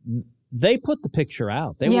 they put the picture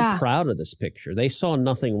out. They were proud of this picture. They saw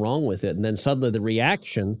nothing wrong with it. And then suddenly the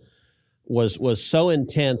reaction was so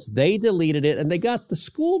intense, they deleted it, and they got the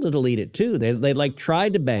school to delete it too. They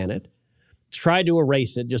tried to ban it, tried to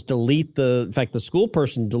erase it, just delete in fact, the school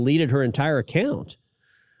person deleted her entire account.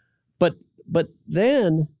 But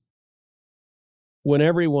then when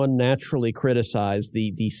everyone naturally criticized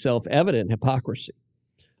the self-evident hypocrisy,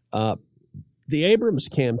 the Abrams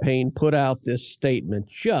campaign put out this statement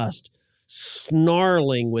just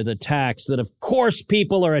snarling with attacks that, of course,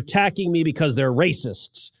 people are attacking me because they're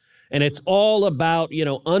racists. And it's all about,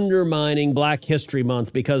 undermining Black History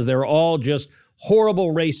Month because they're all just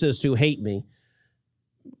horrible racists who hate me.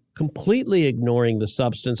 Completely ignoring the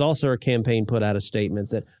substance. Also, our campaign put out a statement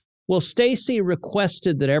that, well, Stacey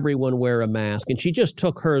requested that everyone wear a mask, and she just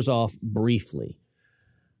took hers off briefly.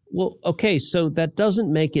 Well, okay, so that doesn't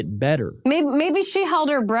make it better. Maybe she held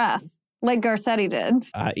her breath like Garcetti did.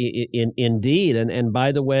 Indeed. And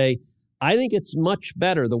by the way, I think it's much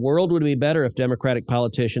better. The world would be better if Democratic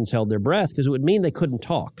politicians held their breath because it would mean they couldn't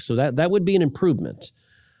talk. So that would be an improvement.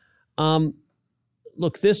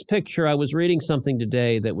 Look, this picture, I was reading something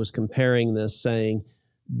today that was comparing this, saying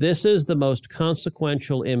this is the most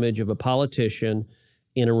consequential image of a politician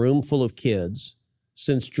in a room full of kids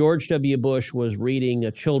since George W. Bush was reading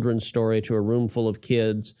a children's story to a room full of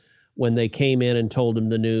kids when they came in and told him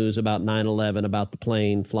the news about 9/11, about the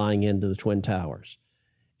plane flying into the Twin Towers.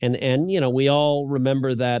 And we all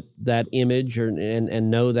remember that image and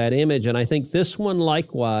know that image. And I think this one,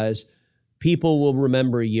 likewise, people will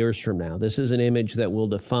remember years from now. This is an image that will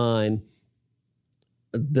define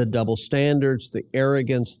the double standards, the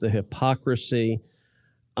arrogance, the hypocrisy.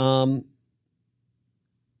 And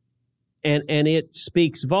it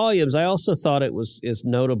speaks volumes. I also thought is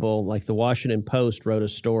notable, like the Washington Post wrote a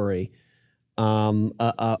story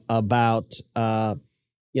about,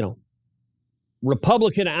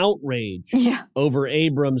 Republican outrage over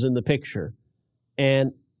Abrams in the picture.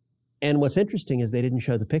 And what's interesting is they didn't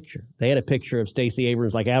show the picture. They had a picture of Stacey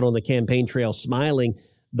Abrams like out on the campaign trail smiling.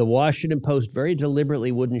 The Washington Post very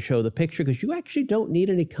deliberately wouldn't show the picture because you actually don't need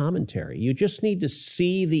any commentary. You just need to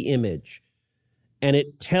see the image. And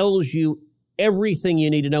it tells you everything you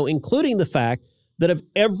need to know, including the fact that of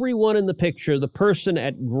everyone in the picture, the person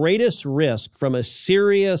at greatest risk from a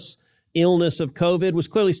serious illness of COVID was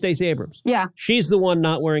clearly Stacey Abrams. Yeah. She's the one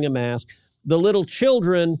not wearing a mask. The little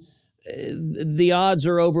children, the odds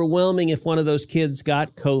are overwhelming if one of those kids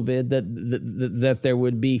got COVID, that there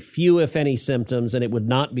would be few, if any, symptoms, and it would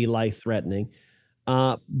not be life-threatening.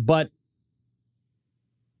 But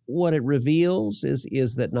what it reveals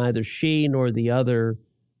is that neither she nor the other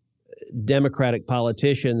Democratic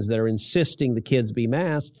politicians that are insisting the kids be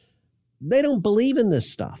masked, they don't believe in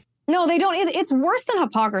this stuff. No, they don't. It's worse than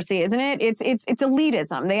hypocrisy, isn't it? It's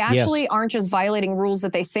elitism. They actually aren't just violating rules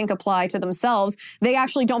that they think apply to themselves. They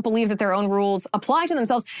actually don't believe that their own rules apply to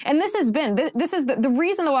themselves. And this is the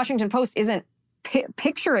reason the Washington Post isn't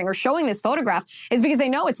picturing or showing this photograph is because they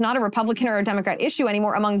know it's not a Republican or a Democrat issue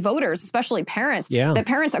anymore among voters, especially parents. Yeah. That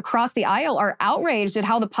parents across the aisle are outraged at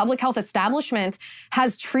how the public health establishment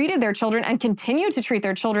has treated their children and continue to treat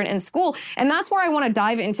their children in school. And that's where I want to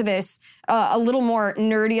dive into this a little more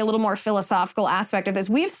nerdy, a little more philosophical aspect of this.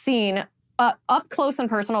 We've seen up close and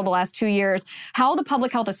personal the last 2 years how the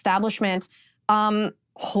public health establishment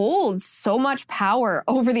holds so much power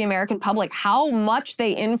over the American public, how much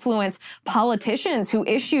they influence politicians who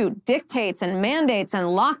issue dictates and mandates and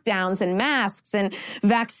lockdowns and masks and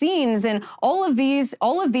vaccines and all of these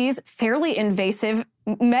fairly invasive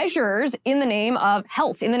measures in the name of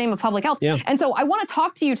health, in the name of public health. Yeah. And so I want to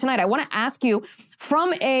talk to you tonight. I want to ask you,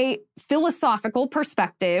 from a philosophical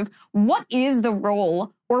perspective, what is the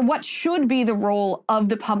role, or what should be the role, of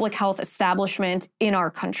the public health establishment in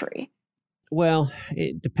our country? Well,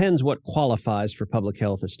 it depends what qualifies for public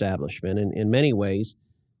health establishment. And in many ways,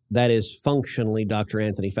 that is functionally Dr.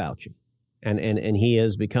 Anthony Fauci. And he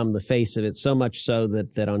has become the face of it, so much so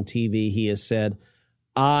that on TV he has said,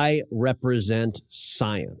 I represent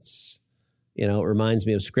science. You know, it reminds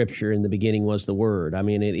me of scripture. In the beginning was the word. I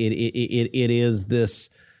mean, it is this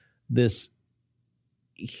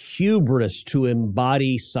hubris to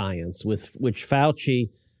embody science, with which Fauci,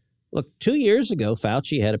 look, 2 years ago,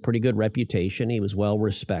 Fauci had a pretty good reputation. He was well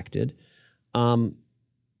respected.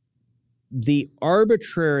 The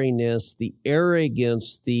arbitrariness, the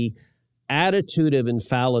arrogance, the attitude of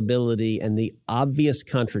infallibility, and the obvious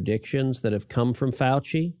contradictions that have come from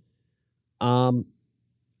Fauci,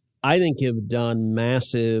 I think have done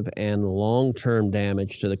massive and long-term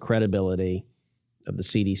damage to the credibility of the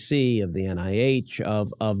CDC, of the NIH,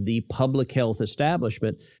 of the public health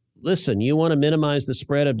establishment. Listen, you want to minimize the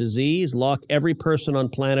spread of disease? Lock every person on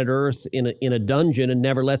planet Earth in a dungeon and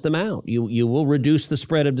never let them out. You will reduce the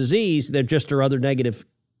spread of disease. There just are other negative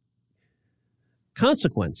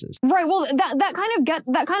consequences. Right. Well, that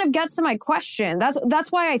kind of gets to my question.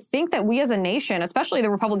 That's why I think that we as a nation, especially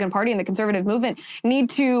the Republican Party and the conservative movement, need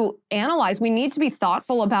to analyze. We need to be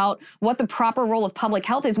thoughtful about what the proper role of public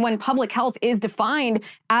health is, when public health is defined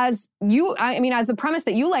as as the premise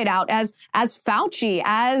that you laid out, as Fauci,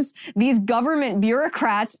 as these government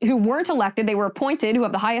bureaucrats who weren't elected, they were appointed, who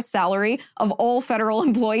have the highest salary of all federal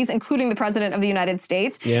employees, including the president of the United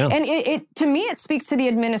States. Yeah. And it to me, it speaks to the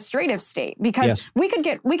administrative state, because Yes.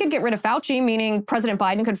 we could get rid of Fauci, meaning President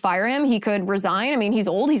Biden could fire him. He could resign. I mean, he's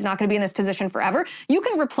old. He's not going to be in this position forever. You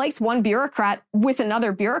can replace one bureaucrat with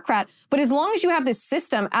another bureaucrat. But as long as you have this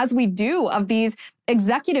system, as we do, of these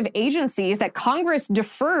executive agencies that Congress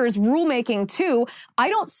defers rulemaking to, I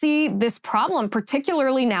don't see this problem,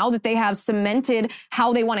 particularly now that they have cemented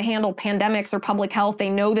how they want to handle pandemics or public health. They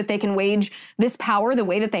know that they can wage this power the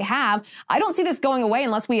way that they have. I don't see this going away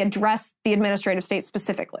unless we address the administrative state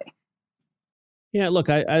specifically. Yeah, look,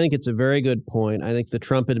 I think it's a very good point. I think the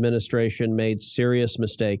Trump administration made serious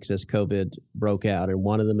mistakes as COVID broke out. And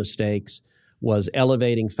one of the mistakes was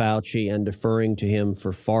elevating Fauci and deferring to him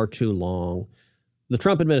for far too long. The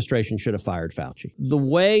Trump administration should have fired Fauci. The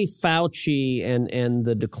way Fauci and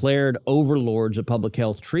the declared overlords of public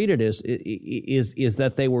health treated us is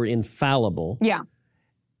that they were infallible. Yeah.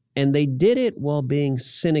 And they did it while being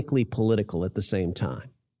cynically political at the same time.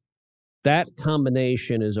 That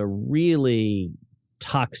combination is a really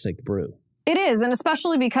toxic brew. It is, and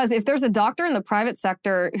especially because if there's a doctor in the private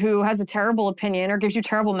sector who has a terrible opinion or gives you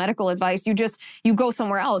terrible medical advice, you go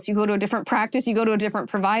somewhere else. You go to a different practice, you go to a different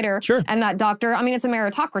provider. Sure. And that doctor, I mean, it's a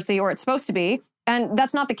meritocracy, or it's supposed to be. And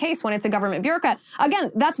that's not the case when it's a government bureaucrat.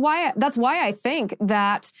 Again, that's why I think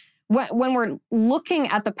that when we're looking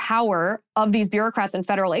at the power of these bureaucrats and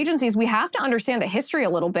federal agencies, we have to understand the history a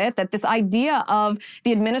little bit, that this idea of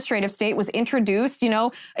the administrative state was introduced,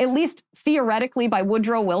 at least theoretically, by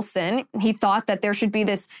Woodrow Wilson. He thought that there should be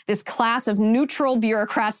this class of neutral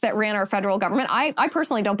bureaucrats that ran our federal government. I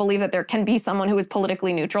personally don't believe that there can be someone who is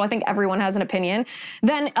politically neutral. I think everyone has an opinion.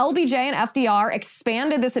 Then LBJ and FDR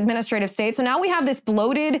expanded this administrative state. So now we have this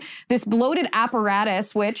bloated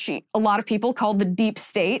apparatus, which a lot of people call the deep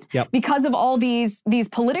state. Yep. Because of all these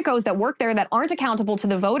politicos that work there that aren't accountable to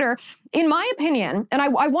the voter. In my opinion, and I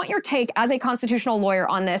want your take as a constitutional lawyer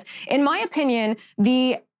on this, in my opinion,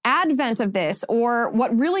 the advent of this, or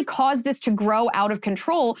what really caused this to grow out of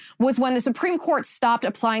control, was when the Supreme Court stopped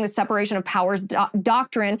applying the separation of powers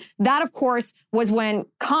doctrine. That, of course, was when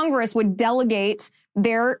Congress would delegate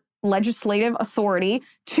their legislative authority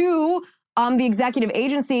to the executive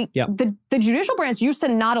agency. Yep. The judicial branch used to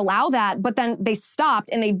not allow that, but then they stopped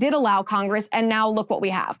and they did allow Congress, and now look what we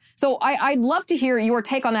have. So I'd love to hear your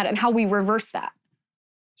take on that and how we reverse that.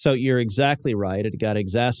 So you're exactly right. It got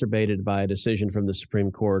exacerbated by a decision from the Supreme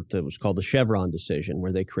Court that was called the Chevron decision,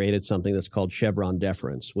 where they created something that's called Chevron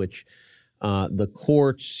deference, which the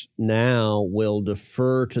courts now will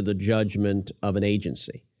defer to the judgment of an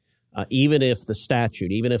agency. Even if the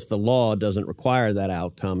statute, even if the law doesn't require that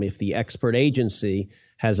outcome, if the expert agency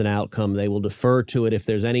has an outcome, they will defer to it if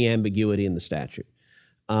there's any ambiguity in the statute.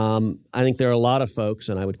 I think there are a lot of folks,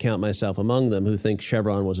 and I would count myself among them, who think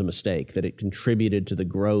Chevron was a mistake, that it contributed to the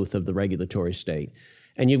growth of the regulatory state.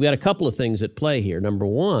 And you've got a couple of things at play here. Number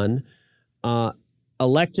one,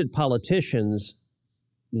 elected politicians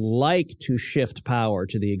like to shift power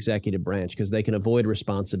to the executive branch because they can avoid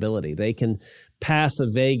responsibility. They can pass a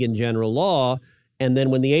vague and general law, and then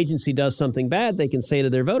when the agency does something bad, they can say to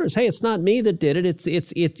their voters, "Hey, it's not me that did it. It's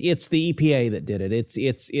the EPA that did it.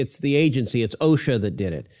 It's the agency. It's OSHA that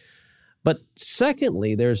did it." But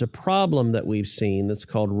secondly, there's a problem that we've seen that's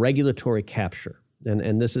called regulatory capture.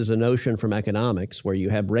 And this is a notion from economics where you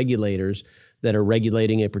have regulators that are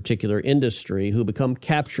regulating a particular industry who become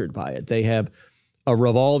captured by it. They have a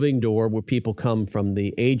revolving door where people come from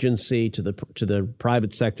the agency to the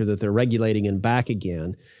private sector that they're regulating and back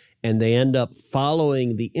again, and they end up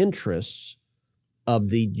following the interests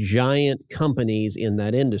of the giant companies in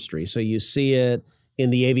that industry. So you see it in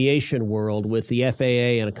the aviation world with the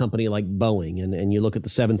FAA and a company like Boeing. And you look at the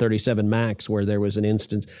 737 MAX where there was an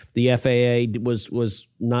instance, the FAA was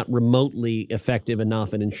not remotely effective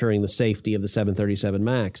enough in ensuring the safety of the 737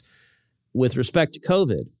 MAX. With respect to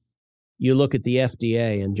COVID, you look at the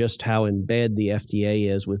FDA and just how in bed the FDA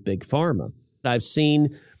is with big pharma. I've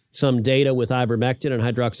seen some data with ivermectin and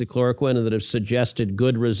hydroxychloroquine that have suggested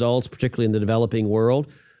good results, particularly in the developing world.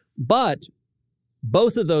 But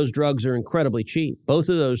both of those drugs are incredibly cheap. Both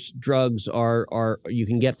of those drugs are you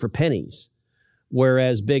can get for pennies.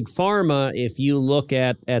 Whereas big pharma, if you look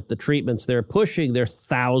at the treatments they're pushing, they're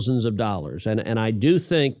thousands of dollars. And I do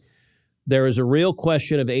think there is a real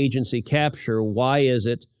question of agency capture. Why is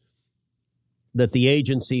it that the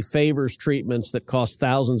agency favors treatments that cost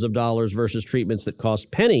thousands of dollars versus treatments that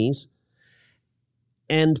cost pennies?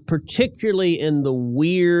 And particularly in the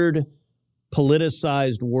weird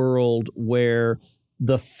politicized world where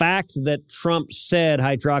the fact that Trump said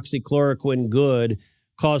hydroxychloroquine good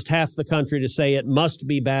caused half the country to say it must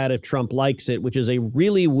be bad if Trump likes it, which is a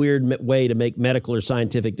really weird way to make medical or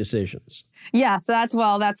scientific decisions. Yes, that's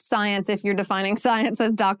science if you're defining science,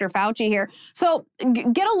 says Dr. Fauci here. So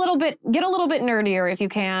get a little bit nerdier if you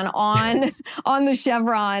can on the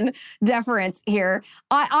Chevron deference here.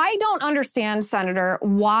 I don't understand, Senator,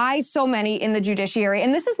 why so many in the judiciary,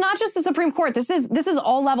 and this is not just the Supreme Court, this is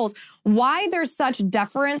all levels, why there's such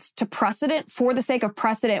deference to precedent for the sake of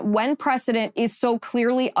precedent when precedent is so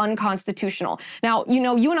clearly unconstitutional. Now,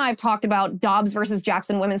 you and I have talked about Dobbs versus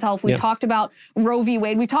Jackson Women's Health. We talked about Roe v.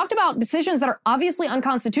 Wade. We've talked about decisions that are obviously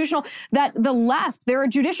unconstitutional, that the left, there are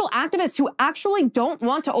judicial activists who actually don't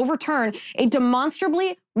want to overturn a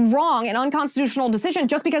demonstrably wrong and unconstitutional decision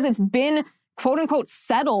just because it's been, quote unquote,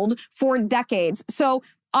 settled for decades. So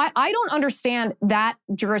I don't understand that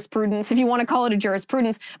jurisprudence, if you want to call it a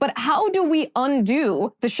jurisprudence, but how do we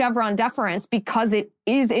undo the Chevron deference because it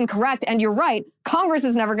is incorrect? And you're right, Congress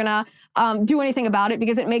is never going to do anything about it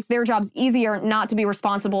because it makes their jobs easier not to be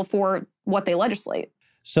responsible for what they legislate.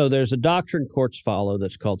 So there's a doctrine courts follow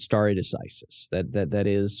that's called stare decisis, that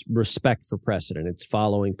is respect for precedent. It's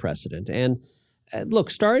following precedent. And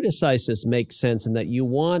look, stare decisis makes sense in that you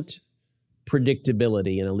want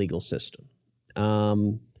predictability in a legal system.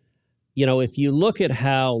 If you look at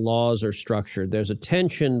how laws are structured, there's a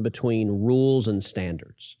tension between rules and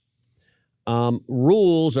standards.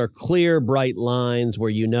 Rules are clear, bright lines where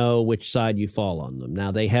you know which side you fall on them.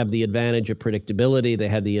 Now, they have the advantage of predictability. They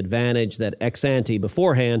have the advantage that ex ante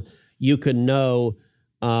beforehand, you can know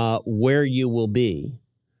where you will be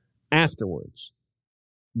afterwards.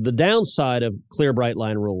 The downside of clear, bright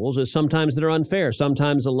line rules is sometimes they're unfair.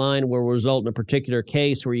 Sometimes a line will result in a particular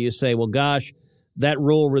case where you say, well, gosh, that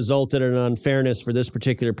rule resulted in an unfairness for this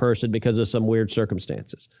particular person because of some weird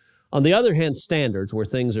circumstances. On the other hand, standards where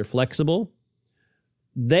things are flexible,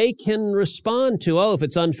 they can respond to, if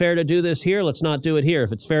it's unfair to do this here, let's not do it here.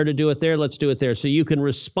 If it's fair to do it there, let's do it there. So you can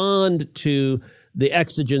respond to the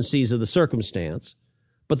exigencies of the circumstance.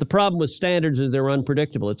 But the problem with standards is they're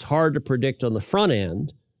unpredictable. It's hard to predict on the front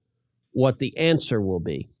end what the answer will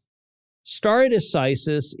be. Stare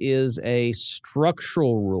decisis is a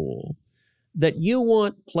structural rule that you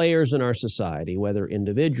want players in our society, whether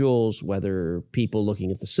individuals, whether people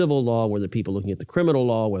looking at the civil law, whether people looking at the criminal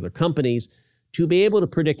law, whether companies, to be able to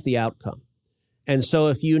predict the outcome. And so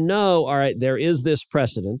if you know, all right, there is this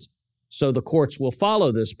precedent, so the courts will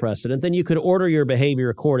follow this precedent, then you could order your behavior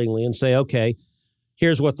accordingly and say, okay,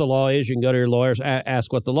 here's what the law is. You can go to your lawyers,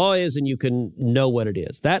 ask what the law is, and you can know what it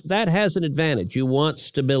is. That has an advantage. You want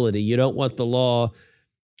stability. You don't want the law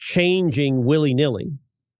changing willy-nilly.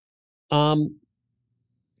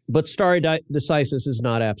 But stare decisis is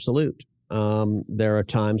not absolute. There are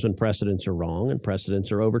times when precedents are wrong and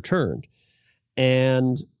precedents are overturned.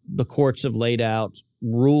 And the courts have laid out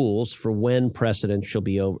rules for when precedents should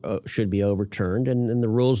be overturned. And the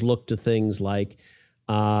rules look to things like,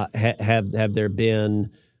 have there been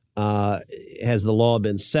Has the law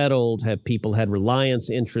been settled? Have people had reliance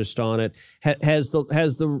interest on it? Has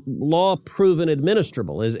the law proven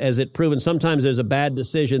administrable? Has it proven sometimes there's a bad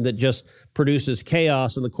decision that just produces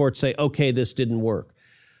chaos and the courts say, okay, this didn't work?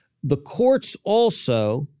 The courts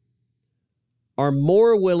also are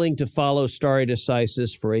more willing to follow stare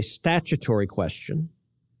decisis for a statutory question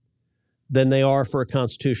than they are for a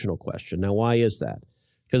constitutional question. Now, why is that?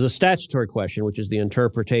 Because a statutory question, which is the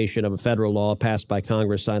interpretation of a federal law passed by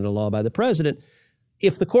Congress, signed into law by the president,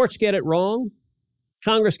 if the courts get it wrong,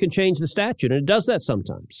 Congress can change the statute, and it does that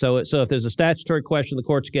sometimes. So if there's a statutory question, the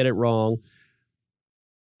courts get it wrong,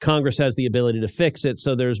 Congress has the ability to fix it.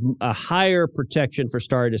 So there's a higher protection for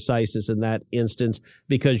stare decisis in that instance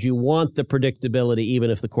because you want the predictability even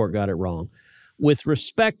if the court got it wrong. With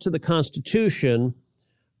respect to the Constitution,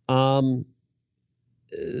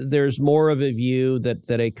 there's more of a view that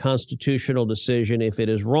a constitutional decision, if it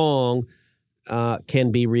is wrong,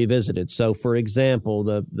 can be revisited. So, for example,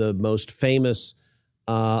 the most famous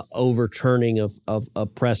overturning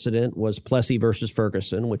of precedent was Plessy versus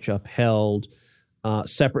Ferguson, which upheld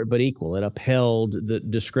separate but equal. It upheld the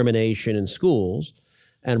discrimination in schools,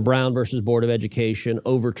 and Brown versus Board of Education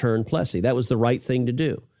overturned Plessy. That was the right thing to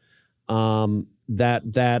do. Brown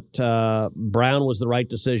was the right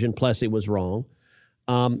decision. Plessy was wrong.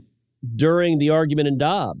 During the argument in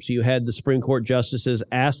Dobbs, you had the Supreme Court justices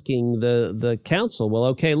asking the counsel, well,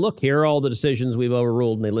 okay, look, here are all the decisions we've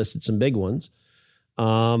overruled, and they listed some big ones.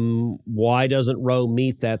 Why doesn't Roe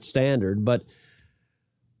meet that standard? But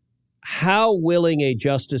how willing a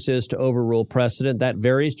justice is to overrule precedent, that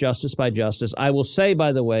varies justice by justice. I will say,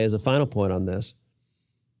 by the way, as a final point on this,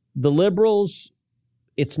 the liberals,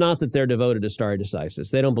 it's not that they're devoted to stare decisis.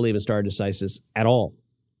 They don't believe in stare decisis at all.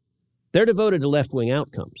 They're devoted to left-wing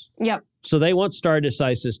outcomes. Yep. So they want stare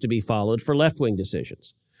decisis to be followed for left-wing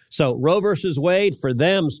decisions. So Roe versus Wade, for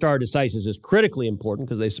them, stare decisis is critically important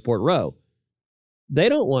because they support Roe. They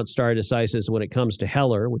don't want stare decisis when it comes to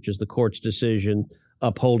Heller, which is the court's decision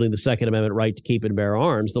upholding the Second Amendment right to keep and bear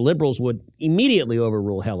arms. The liberals would immediately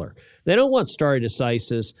overrule Heller. They don't want stare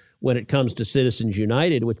decisis when it comes to Citizens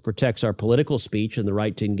United, which protects our political speech and the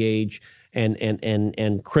right to engage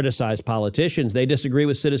and criticize politicians. They disagree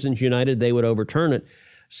with Citizens United. They would overturn it.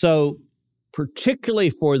 So particularly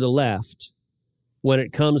for the left, when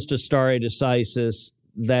it comes to stare decisis,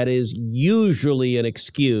 that is usually an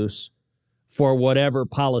excuse for whatever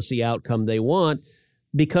policy outcome they want,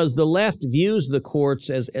 because the left views the courts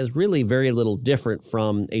as really very little different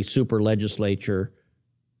from a super legislature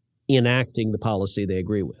enacting the policy they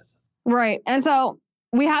agree with. Right. And so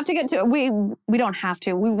we have to get to, we don't have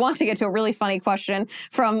to, we want to get to a really funny question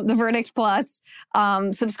from the Verdict Plus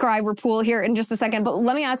subscriber pool here in just a second. But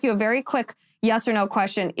let me ask you a very quick yes or no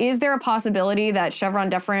question. Is there a possibility that Chevron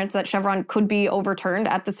deference, that Chevron could be overturned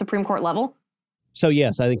at the Supreme Court level? So,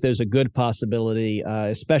 yes, I think there's a good possibility,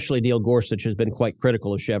 especially Neil Gorsuch has been quite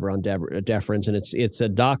critical of Chevron deference, and it's a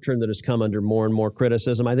doctrine that has come under more and more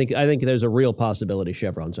criticism. I think there's a real possibility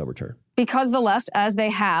Chevron's overturned. Because the left, as they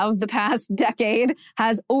have the past decade,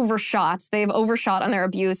 has overshot. They've overshot on their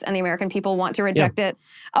abuse, and the American people want to reject it.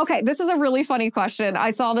 Okay, this is a really funny question.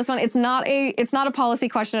 I saw this one. It's not a policy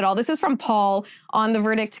question at all. This is from Paul on the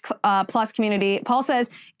Verdict Plus community. Paul says,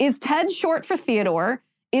 is Ted short for Theodore?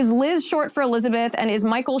 Is Liz short for Elizabeth, and is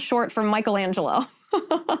Michael short for Michelangelo?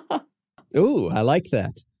 Ooh, I like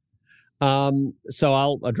that. So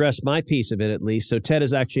I'll address my piece of it at least. So Ted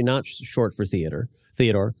is actually not short for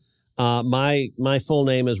Theodore. My full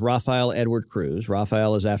name is Rafael Edward Cruz.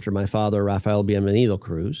 Rafael is after my father, Rafael Bienvenido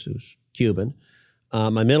Cruz, who's Cuban.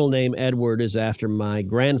 My middle name, Edward, is after my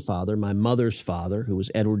grandfather, my mother's father, who was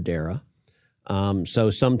Edward Dara.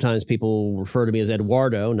 So sometimes people refer to me as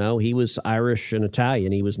Eduardo. No, he was Irish and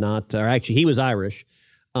Italian. He was not, or actually he was Irish.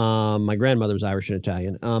 My grandmother was Irish and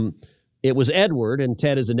Italian. It was Edward, and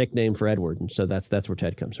Ted is a nickname for Edward. And so that's where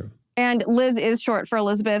Ted comes from. And Liz is short for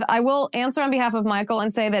Elizabeth. I will answer on behalf of Michael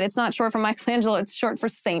and say that it's not short for Michelangelo. It's short for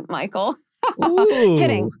Saint Michael.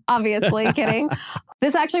 Kidding, obviously, kidding.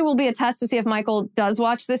 This actually will be a test to see if Michael does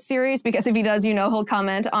watch this series, because if he does, he'll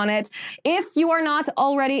comment on it. If you are not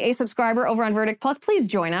already a subscriber over on Verdict Plus, please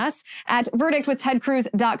join us at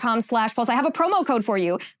verdictwithtedcruz.com/plus. I have a promo code for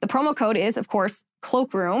you. The promo code is, of course,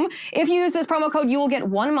 Cloakroom. If you use this promo code, you will get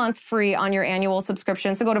 1 month free on your annual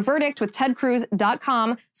subscription. So go to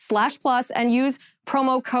verdictwithtedcruz.com/plus and use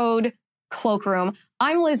promo code Cloakroom.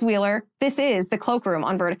 I'm Liz Wheeler. This is the Cloakroom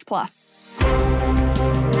on Verdict Plus.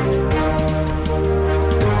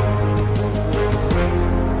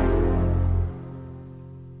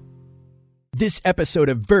 This episode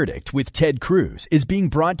of Verdict with Ted Cruz is being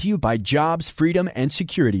brought to you by Jobs, Freedom, and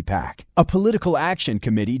Security PAC, a political action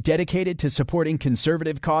committee dedicated to supporting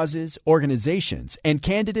conservative causes, organizations, and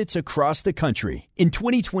candidates across the country. In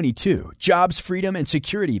 2022, Jobs, Freedom, and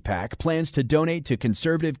Security PAC plans to donate to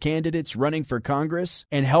conservative candidates running for Congress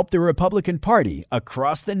and help the Republican Party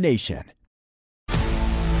across the nation.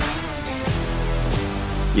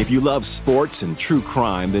 If you love sports and true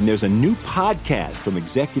crime, then there's a new podcast from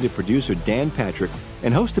executive producer Dan Patrick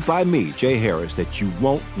and hosted by me, Jay Harris, that you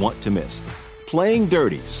won't want to miss. Playing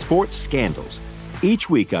Dirty: Sports Scandals. Each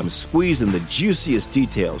week, I'm squeezing the juiciest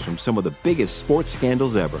details from some of the biggest sports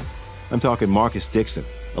scandals ever. I'm talking Marcus Dixon,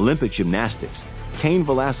 Olympic gymnastics, Cain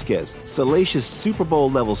Velasquez, salacious Super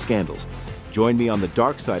Bowl-level scandals. Join me on the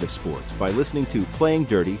dark side of sports by listening to Playing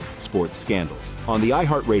Dirty: Sports Scandals on the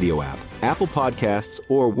iHeartRadio app, Apple Podcasts,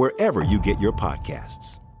 or wherever you get your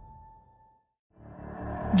podcasts.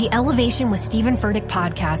 The Elevation with Stephen Furtick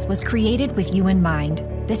podcast was created with you in mind.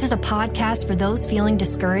 This is a podcast for those feeling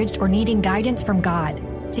discouraged or needing guidance from God.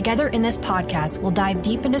 Together in this podcast, we'll dive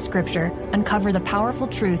deep into Scripture, uncover the powerful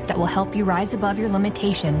truths that will help you rise above your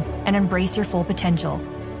limitations and embrace your full potential.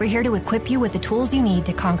 We're here to equip you with the tools you need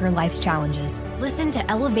to conquer life's challenges. Listen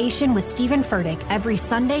to Elevation with Stephen Furtick every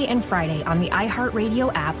Sunday and Friday on the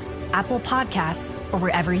iHeartRadio app, Apple Podcasts, or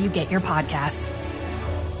wherever you get your podcasts.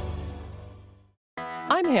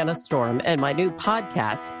 I'm Hannah Storm, and my new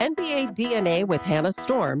podcast, NBA DNA with Hannah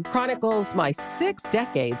Storm, chronicles my 6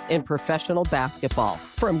 decades in professional basketball.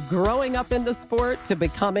 From growing up in the sport to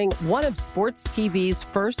becoming one of sports TV's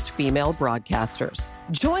first female broadcasters.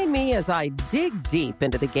 Join me as I dig deep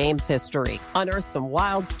into the game's history, unearth some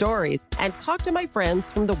wild stories, and talk to my friends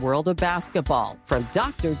from the world of basketball, from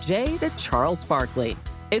Dr. J to Charles Barkley.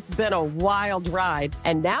 It's been a wild ride,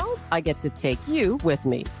 and now I get to take you with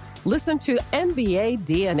me. Listen to NBA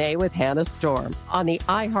DNA with Hannah Storm on the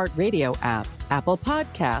iHeartRadio app, Apple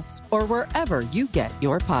Podcasts, or wherever you get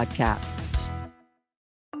your podcasts.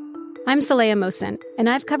 I'm Saleha Mohsin, and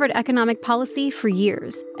I've covered economic policy for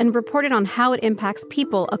years and reported on how it impacts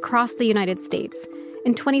people across the United States.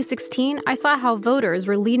 In 2016, I saw how voters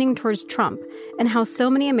were leaning towards Trump and how so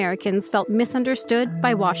many Americans felt misunderstood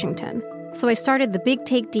by Washington. So I started The Big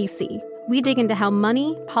Take DC. We dig into how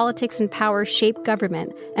money, politics, and power shape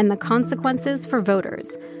government and the consequences for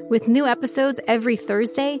voters. With new episodes every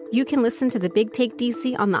Thursday, you can listen to The Big Take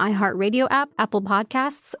DC on the iHeartRadio app, Apple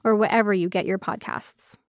Podcasts, or wherever you get your podcasts.